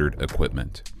standard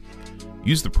equipment.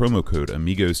 Use the promo code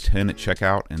Amigos10 at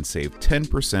checkout and save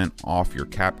 10% off your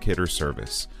cap kit or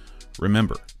service.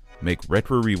 Remember, make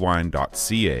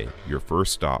retrorewind.ca your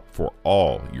first stop for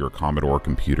all your Commodore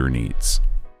computer needs.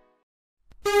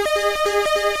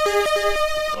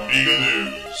 Amiga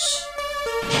News.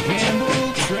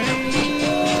 Campbell Train.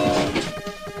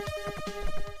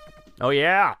 Oh,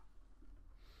 yeah.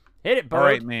 Hit it, bud. All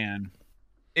right, man.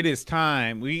 It is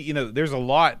time. There's a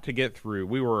lot to get through.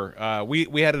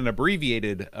 We had an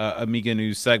abbreviated Amiga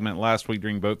News segment last week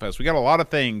during Boat Fest. We got a lot of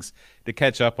things to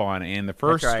catch up on, and the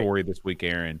first story this week,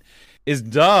 Aaron, is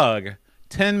Doug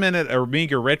 10-minute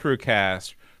Amiga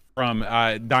Retrocast from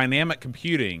Dynamic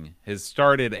Computing has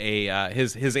started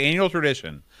his annual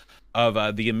tradition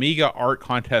of the Amiga Art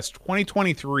Contest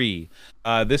 2023.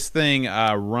 This thing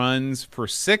runs for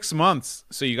 6 months,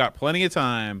 so you got plenty of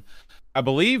time. I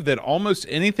believe that almost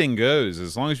anything goes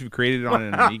as long as you've created it on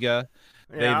an Amiga.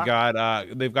 Yeah.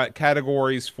 They've got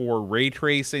categories for ray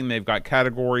tracing. They've got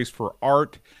categories for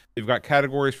art. They've got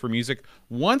categories for music.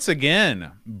 Once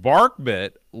again,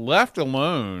 Barkbit left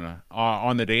alone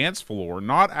on the dance floor,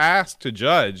 not asked to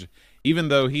judge, even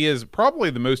though he is probably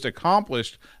the most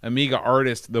accomplished Amiga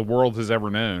artist the world has ever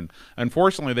known.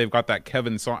 Unfortunately, they've got that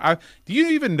Kevin Saunders. Do you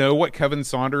even know what Kevin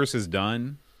Saunders has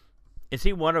done? Is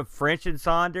he one of French and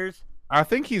Saunders? I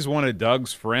think he's one of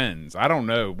Doug's friends. I don't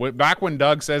know. Back when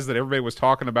Doug says that everybody was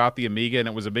talking about the Amiga and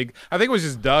it was a big... I think it was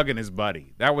just Doug and his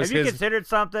buddy. That was Have you considered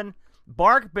something?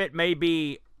 Barkbit may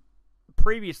be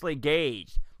previously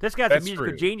gauged. This guy's a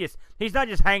musical genius. He's not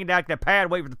just hanging out at the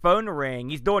pad waiting for the phone to ring.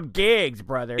 He's doing gigs,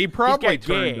 brother. He probably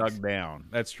turned Doug down.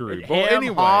 That's true. Well,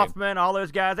 anyway, Hoffman, all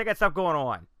those guys, they got stuff going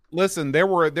on. Listen, there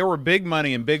were big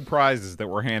money and big prizes that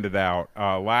were handed out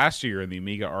last year in the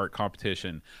Amiga Art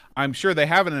Competition. I'm sure they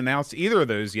haven't announced either of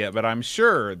those yet, but I'm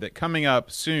sure that coming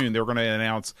up soon they're going to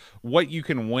announce what you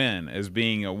can win as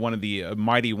being one of the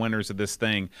mighty winners of this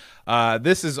thing.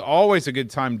 This is always a good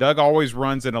time. Doug always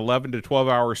runs an 11 to 12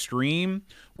 hour stream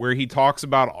where he talks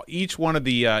about each one of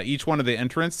the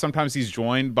entrants. Sometimes he's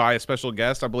joined by a special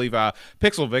guest. I believe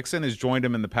Pixel Vixen has joined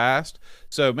him in the past.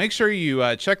 So make sure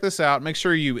you check this out. Make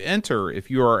sure you enter if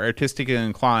you are artistically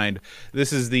inclined.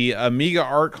 This is the Amiga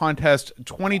Art Contest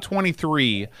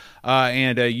 2023,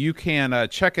 and you can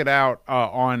check it out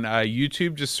on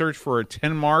YouTube. Just search for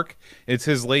 10 Mark. It's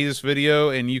his latest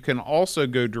video, and you can also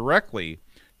go directly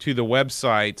to the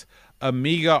website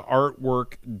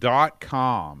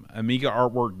AmigaArtwork.com.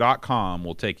 AmigaArtwork.com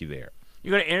will take you there. You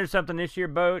going to enter something this year,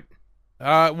 Boat?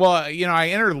 Well, I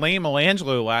entered Lane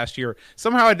Melangelo last year.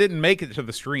 Somehow I didn't make it to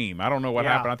the stream. I don't know what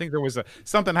happened. I think there was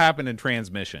something happened in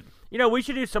transmission. We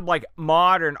should do some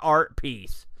modern art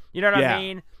piece. You know what I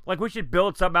mean? Like we should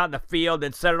build something out in the field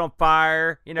and set it on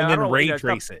fire. And then ray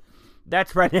trace it.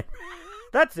 That's right.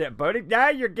 That's it, buddy. Now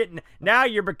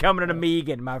you're becoming an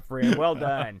Amigan, my friend. Well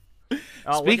done.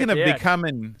 Speaking of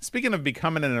becoming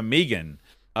an Amigan,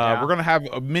 we're going to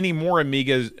have many more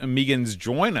Amigans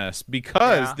join us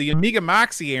because the Amiga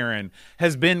Maxi, Aaron,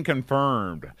 has been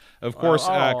confirmed. Of course,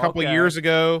 a couple of years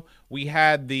ago, we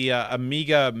had the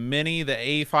Amiga Mini, the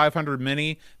A500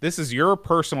 Mini. This is your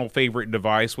personal favorite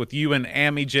device with you and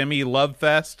Amy Jimmy Love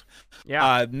Fest.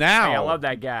 Yeah. Now, hey, I love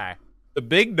that guy. The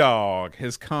big dog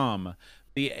has come,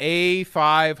 the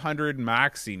A500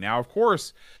 Maxi. Now, of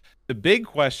course, the big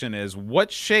question is,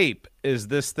 what shape is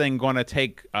this thing going to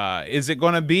take? Is it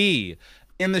going to be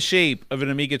in the shape of an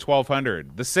Amiga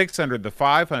 1200, the 600, the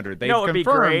 500? They've it would be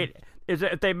great. Is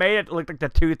if they made it look like the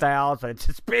 2000, it's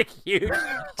just big, huge,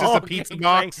 just a pizza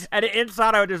box, thing. And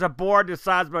inside of it, there's a board the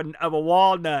size of a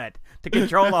walnut to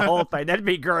control the whole thing. That'd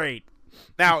be great.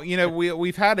 Now,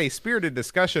 we've had a spirited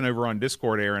discussion over on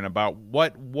Discord, Aaron, about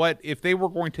what if they were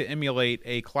going to emulate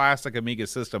a classic Amiga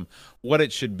system, what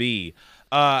it should be.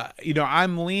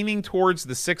 I'm leaning towards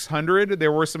the 600.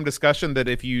 There was some discussion that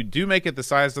if you do make it the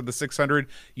size of the 600,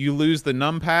 you lose the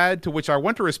numpad, to which I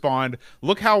want to respond,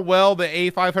 look how well the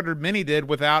A500 Mini did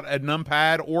without a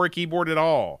numpad or a keyboard at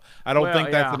all. I don't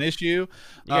think that's an issue.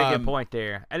 You got a good point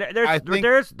there. And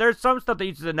there's some stuff that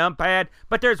uses a numpad,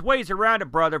 but there's ways around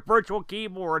it, brother. Virtual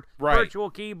keyboard.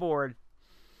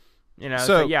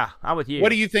 So yeah, I'm with you. What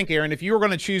do you think, Aaron? If you were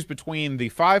going to choose between the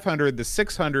 500, the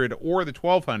 600, or the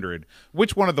 1200,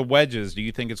 which one of the wedges do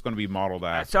you think it's going to be modeled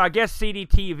after? So I guess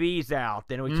CDTV's out.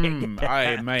 Then we can't get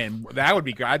that. Man, that would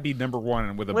be good. I'd be number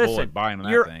one with a bullet buying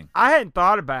that thing. I hadn't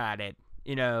thought about it,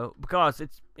 because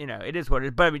it's, it is what it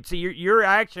is. But I mean, see, you're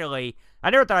actually,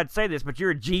 I never thought I'd say this, but you're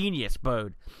a genius,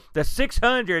 Bode. The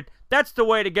 600, that's the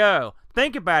way to go.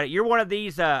 Think about it. You're one of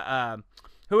these, who are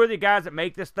the guys that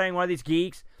make this thing? One of these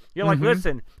geeks. You're like,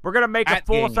 listen, we're gonna make a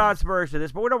full-size version of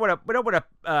this, but we don't want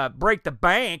to break the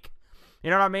bank. You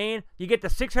know what I mean? You get the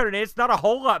 600, it's not a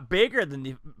whole lot bigger than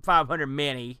the 500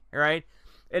 Mini, right?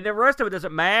 And the rest of it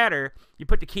doesn't matter. You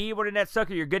put the keyboard in that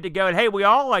sucker, you're good to go. And hey, we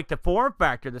all like the form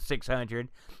factor of the 600.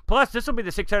 Plus, this will be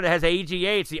the 600 that has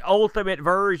AGA. It's the ultimate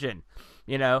version.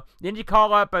 Then you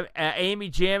call up Amy,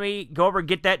 Jimmy, go over and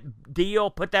get that deal,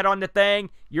 put that on the thing.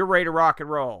 You're ready to rock and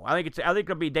roll. I think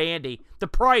it'll be dandy. The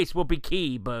price will be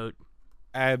key, Boat.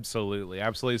 Absolutely.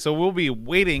 So we'll be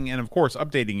waiting and, of course,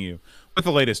 updating you with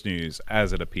the latest news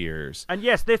as it appears. And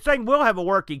yes, this thing will have a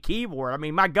working keyboard. I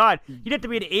mean, my God, you'd have to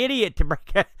be an idiot to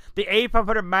break the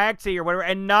A500 Maxi or whatever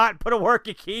and not put a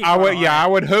working keyboard. I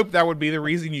would hope that would be the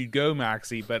reason you'd go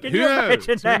Maxi, but who knows?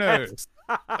 Who knows?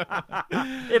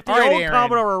 If the old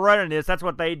Commodore were running this, that's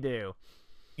what they do.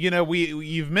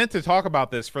 You've meant to talk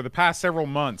about this for the past several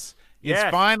months. It's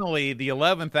finally the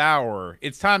 11th hour.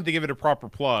 It's time to give it a proper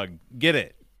plug. Get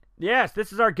it. Yes,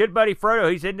 this is our good buddy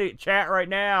Frodo. He's in the chat right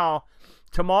now.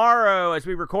 Tomorrow, as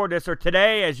we record this, or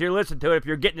today, as you're listening to it, if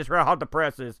you're getting this right off the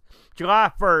presses,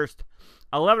 July 1st,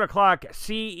 11 o'clock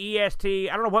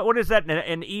CEST. I don't know, what is that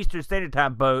in Eastern Standard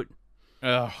Time, Boat?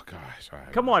 Oh, gosh.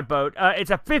 Come on, Boat. It's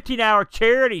a 15-hour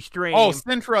charity stream. Oh,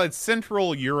 it's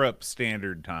Central Europe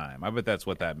Standard Time. I bet that's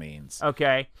what that means.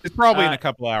 Okay. It's probably in a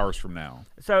couple hours from now.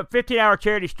 So, 15-hour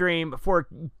charity stream for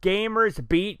Gamers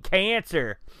Beat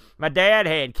Cancer. My dad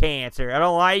had cancer. I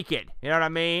don't like it. You know what I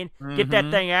mean? Get that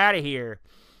thing out of here.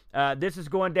 This is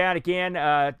going down again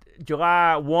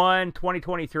July 1,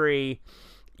 2023.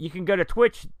 You can go to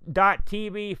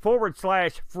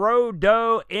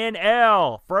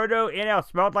twitch.tv/FrodoNL. FrodoNL,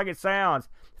 spelled like it sounds.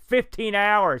 15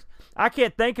 hours. I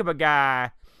can't think of a guy.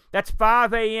 That's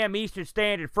 5 a.m. Eastern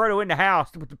Standard. Frodo in the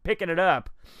house picking it up.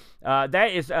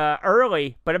 That is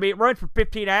early, but I mean, it runs for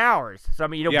 15 hours. So, I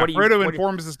mean, Frodo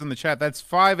informs us in the chat. That's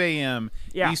 5 a.m.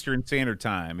 Eastern Standard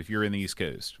Time if you're in the East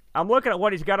Coast. I'm looking at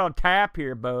what he's got on tap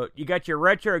here, Boat. You got your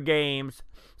retro games,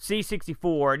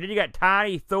 C64. Then you got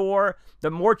Tiny Thor, the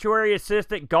mortuary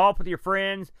assistant, golf with your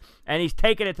friends, and he's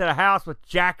taking it to the house with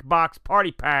Jackbox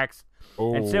party packs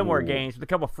and similar games with a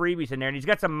couple freebies in there. And he's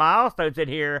got some milestones in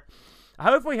here.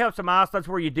 Hopefully, he'll have some milestones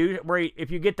where if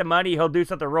you get the money, he'll do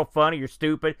something real funny or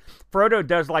stupid. Frodo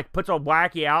puts on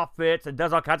wacky outfits and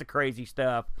does all kinds of crazy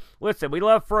stuff. Listen, we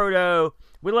love Frodo.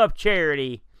 We love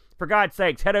charity. For God's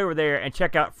sakes, head over there and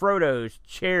check out Frodo's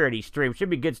charity stream.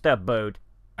 Should be good stuff, Bode.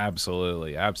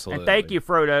 Absolutely. And thank you,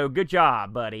 Frodo. Good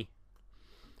job, buddy.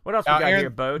 What else we got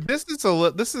here, Bode? This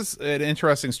is an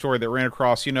interesting story that ran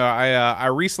across. I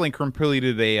recently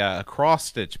completed a cross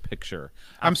stitch picture.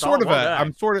 I'm sort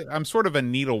of a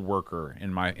needle worker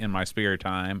in my spare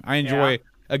time. I enjoy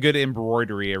a good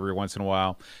embroidery every once in a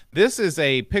while. This is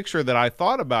a picture that I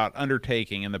thought about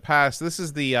undertaking in the past. This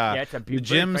is the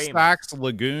Jim Sachs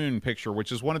Lagoon picture,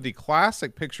 which is one of the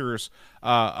classic pictures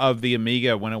of the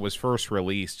Amiga when it was first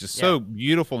released. Just so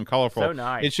beautiful and colorful. So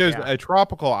nice. It shows a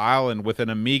tropical island with an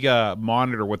Amiga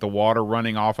monitor with the water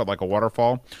running off it like a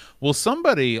waterfall. Well,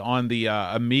 somebody on the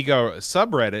Amiga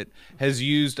subreddit has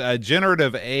used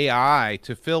generative AI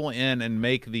to fill in and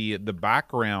make the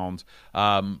background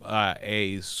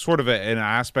a sort of an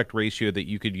aspect ratio that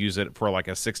you could use it for like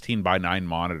a 16:9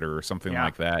 monitor or something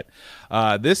like that.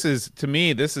 This is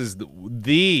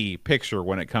the picture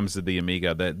when it comes to the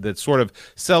Amiga that sort of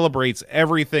celebrates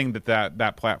everything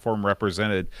that platform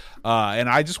represented. And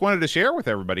I just wanted to share with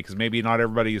everybody because maybe not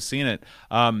everybody has seen it.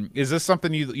 Is this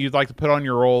something you'd like to put on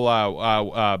your old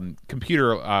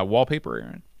computer wallpaper,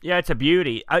 Aaron? Yeah, it's a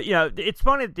beauty. It's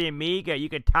funny that the Amiga, you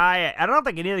could tie it. I don't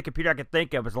think any other computer I could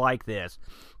think of is like this.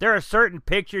 There are certain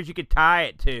pictures you could tie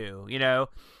it to,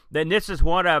 Then this is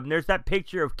one of them. There's that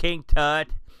picture of King Tut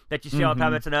that you see all the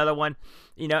time. That's another one,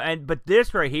 But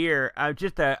this right here,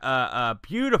 just a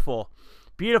beautiful,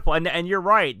 beautiful. And you're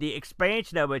right. The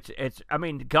expansion of it's. I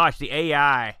mean, gosh, the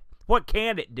AI. What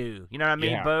can it do? You know what I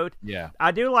mean, Boat? Yeah.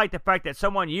 I do like the fact that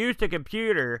someone used a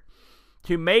computer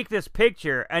to make this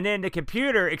picture, and then the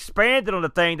computer expanded on the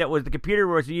thing that was the computer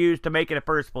was used to make in the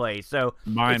first place. So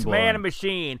it's man and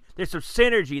machine. There's some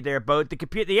synergy there, Boat.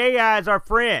 The AI is our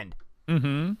friend.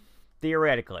 Mm-hmm.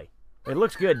 Theoretically. It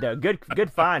looks good, though.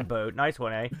 Good find, Boat. Nice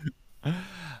one, eh?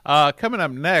 Coming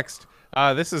up next,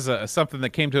 this is something that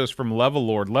came to us from Level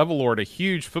Lord. Level Lord, a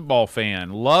huge football fan,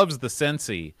 loves the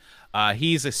Sensi.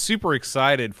 He's super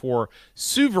excited for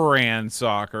Souverain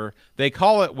Soccer. They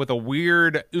call it with a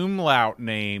weird umlaut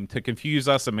name to confuse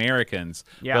us Americans.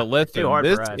 Yeah, but listen, too hard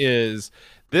for us.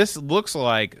 This looks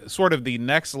like sort of the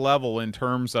next level in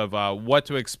terms of what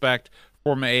to expect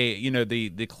from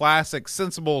the classic,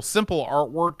 sensible, simple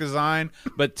artwork design,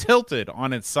 but tilted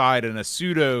on its side in a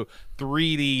pseudo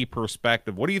 3D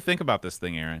perspective. What do you think about this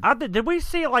thing, Aaron? Did we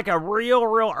see like a real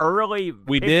early?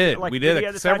 We picture, did. We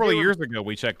did. Several years ago,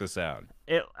 we checked this out.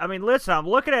 Listen, I'm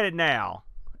looking at it now,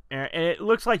 and it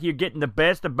looks like you're getting the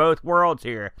best of both worlds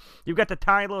here. You've got the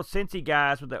tiny little Cincy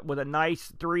guys with a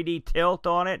nice 3D tilt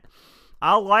on it.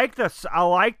 I like the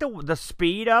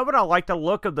speed of it. I like the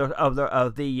look of the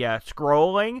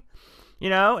scrolling.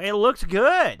 It looks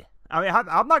good. I mean,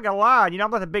 I'm not gonna lie. I'm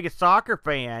not the biggest soccer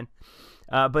fan,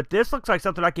 but this looks like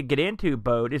something I could get into.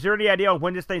 Boat. Is there any idea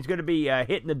when this thing's going to be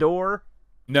hitting the door?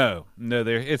 No.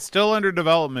 It's still under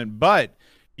development, but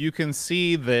you can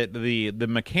see that the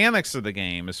mechanics of the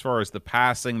game, as far as the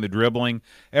passing, the dribbling,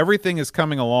 everything is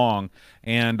coming along,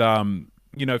 and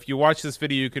if you watch this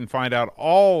video, you can find out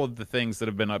all of the things that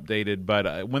have been updated.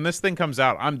 But when this thing comes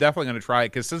out, I'm definitely going to try it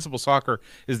because Sensible Soccer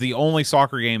is the only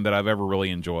soccer game that I've ever really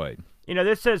enjoyed.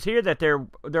 This says here that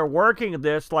they're working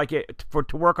this to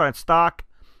work on a stock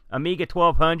Amiga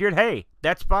 1200. Hey,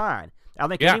 that's fine. I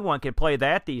think anyone can play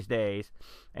that these days.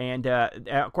 And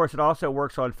of course, it also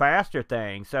works on faster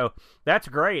things. So that's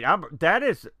great. I'm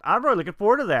really looking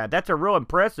forward to that. That's a real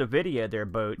impressive video there,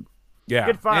 Boat. Yeah,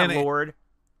 good find, Lord.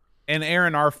 And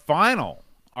Aaron, our final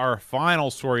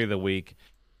story of the week,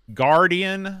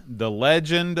 Guardian, the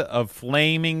Legend of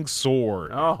Flaming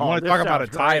Sword. Oh, I want to talk about a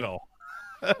great. title.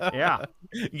 Yeah.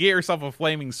 You get yourself a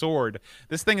flaming sword.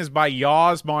 This thing is by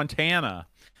Yaws, Montana.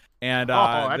 And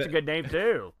that's a good name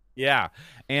too. Yeah.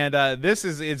 And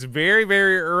it's very,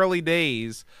 very early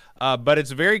days, but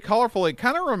it's very colorful. It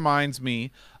kind of reminds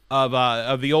me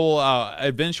of the old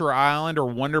Adventure Island or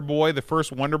Wonder Boy, the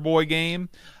first Wonder Boy game.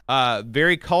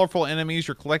 Very colorful enemies.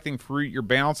 You're collecting fruit. You're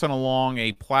bouncing along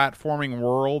a platforming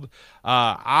world.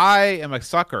 I am a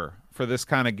sucker for this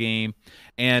kind of game.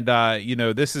 And,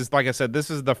 this is, like I said, this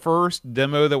is the first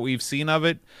demo that we've seen of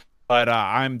it. But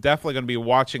I'm definitely going to be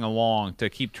watching along to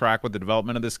keep track with the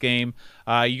development of this game.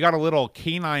 You got a little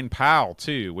canine pal,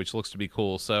 too, which looks to be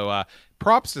cool. So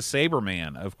props to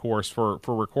Saberman, of course, for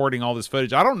recording all this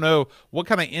footage. I don't know what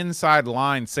kind of inside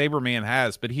line Saberman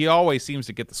has, but he always seems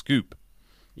to get the scoop.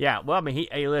 Yeah, well, I mean,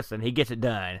 he gets it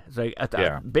done. So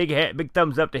big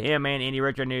thumbs up to him and Indie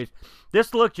Retro News.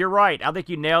 You're right. I think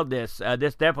you nailed this.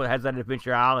 This definitely has that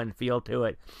Adventure Island feel to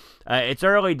it. It's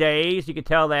early days, you can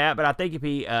tell that, but I think if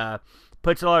he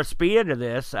puts a lot of speed into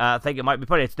this, I think it might be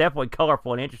funny. It's definitely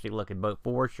colorful and interesting looking, but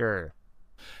for sure.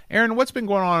 Aaron, what's been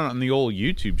going on the old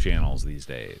YouTube channels these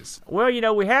days? Well,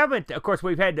 we haven't. Of course,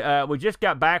 we just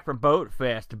got back from Boat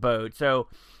Fest, so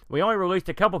we only released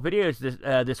a couple videos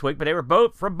this week, but they were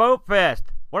from Boat Fest.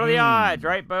 What are the odds,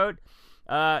 right, Boat?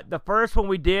 The first one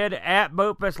we did at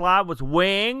Boat Fest Live was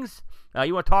Wings.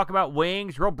 You want to talk about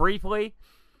Wings real briefly?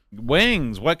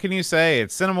 Wings, what can you say?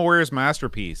 It's CinemaWare's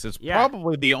masterpiece. It's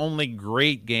probably the only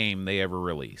great game they ever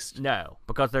released. No,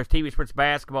 because there's TV Sports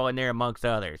Basketball in there amongst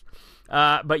others.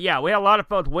 But yeah, we had a lot of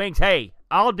fun with Wings. Hey,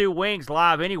 I'll do Wings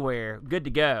live anywhere. Good to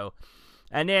go.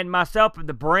 And then myself and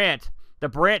the Brent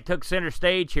took center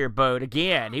stage here, Boat.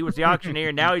 Again, he was the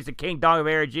auctioneer. Now he's the King Dong of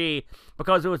ARG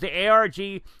because it was the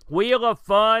ARG Wheel of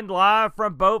Fun live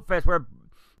from Boat Fest where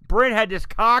Brent had this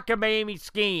cockamamie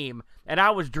scheme, and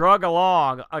I was drug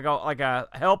along like a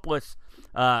helpless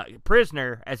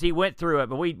prisoner as he went through it.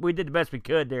 But we did the best we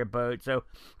could there, Boat. So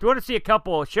if you want to see a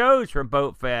couple of shows from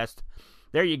Boat Fest,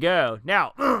 there you go.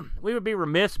 Now, we would be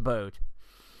remiss, Boat,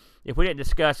 if we didn't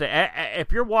discuss it.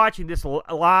 If you're watching this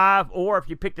live or if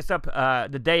you picked this up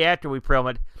the day after we film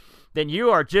it, then you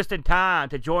are just in time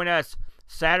to join us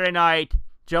Saturday night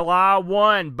July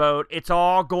 1, Boat. It's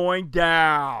all going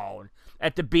down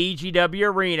at the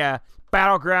BGW Arena.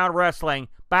 Battleground Wrestling.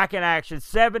 Back in action.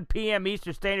 7 p.m.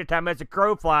 Eastern Standard Time as the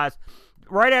crow flies.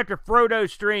 Right after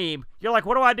Frodo's stream. You're like,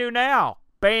 what do I do now?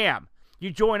 Bam.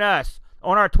 You join us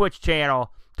on our Twitch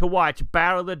channel to watch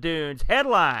Battle of the Dunes,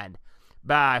 headlined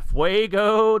by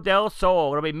Fuego del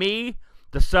Sol. It'll be me,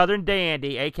 the Southern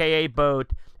Dandy, a.k.a.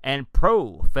 Boat, and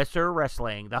Professor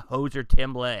Wrestling, the hoser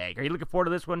Tim Legg. Are you looking forward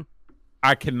to this one?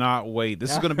 I cannot wait.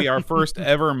 This is going to be our first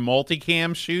ever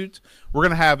multicam shoot. We're going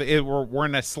to have it. We're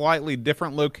in a slightly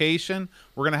different location.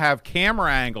 We're going to have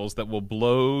camera angles that will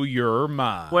blow your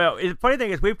mind. Well, the funny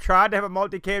thing is we've tried to have a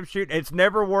multicam shoot. It's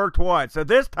never worked once. So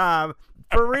this time,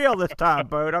 for real this time,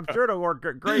 Boat, I'm sure it'll work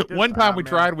great this One time we man.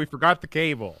 tried, we forgot the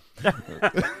cable.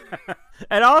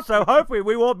 And also, hopefully,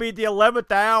 we won't be at the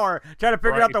 11th hour trying to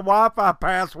figure Right. out the Wi-Fi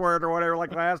password or whatever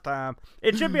like last time.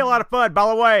 It should be a lot of fun. By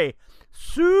the way,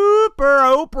 Super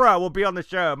Oprah will be on the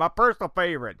show. My personal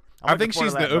favorite. I think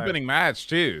she's the opening match,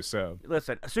 too. So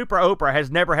Listen, Super Oprah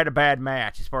has never had a bad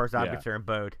match as far as I'm concerned,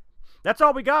 Boat. That's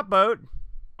all we got, Boat.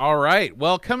 All right.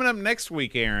 Well, coming up next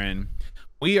week, Aaron,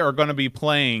 we are going to be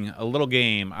playing a little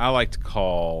game I like to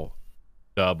call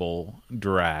Double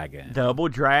Dragon. Double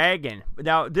Dragon.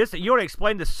 Now, you want to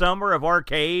explain the summer of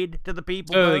arcade to the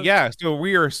people? Boat? Yeah, so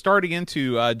we are starting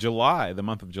into July, the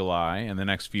month of July, in the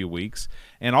next few weeks.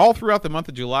 And all throughout the month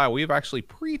of July, we've actually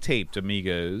pre-taped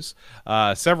Amigos.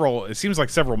 It seems like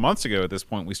several months ago at this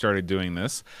point we started doing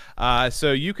this.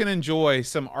 So you can enjoy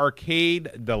some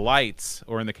arcade delights,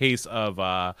 or in the case of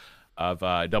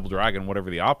Double Dragon, whatever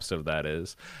the opposite of that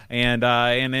is, and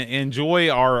enjoy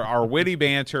our witty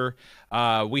banter.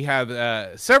 We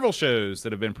have several shows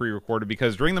that have been pre-recorded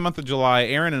because during the month of July,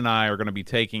 Aaron and I are going to be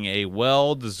taking a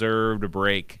well-deserved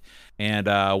break,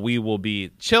 and we will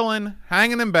be chilling,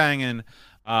 hanging and banging,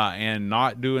 and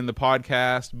not doing the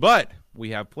podcast, but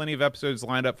we have plenty of episodes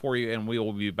lined up for you, and we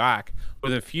will be back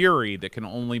with a fury that can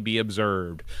only be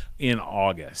observed in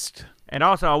August. And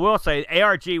also, I will say,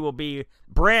 ARG will be,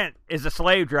 Brent is a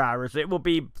slave driver, so it will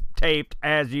be taped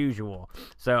as usual.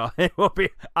 So it will be,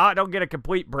 I don't get a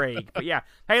complete break. But yeah,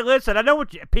 hey, listen, I know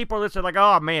what people are listening like,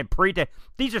 oh man, pre-tape.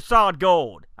 These are solid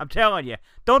gold. I'm telling you.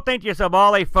 Don't think to yourself,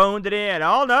 oh, they phoned it in.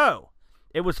 Oh no.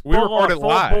 It was We full on, recorded full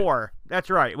live. bore. That's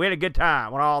right. We had a good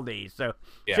time on all these. So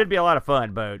Yeah. should be a lot of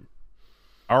fun, Bode.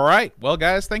 All right. Well,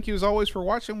 guys, thank you as always for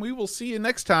watching. We will see you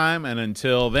next time. And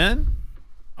until then,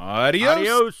 adios.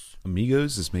 Adios.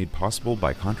 Amigos is made possible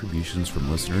by contributions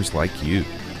from listeners like you.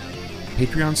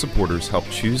 Patreon supporters help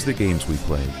choose the games we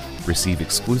play, receive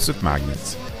exclusive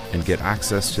magnets, and get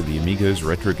access to the Amigos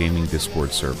Retro Gaming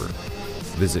Discord server.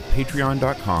 Visit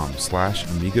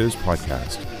patreon.com/Amigos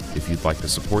Podcast if you'd like to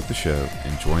support the show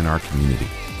and join our community.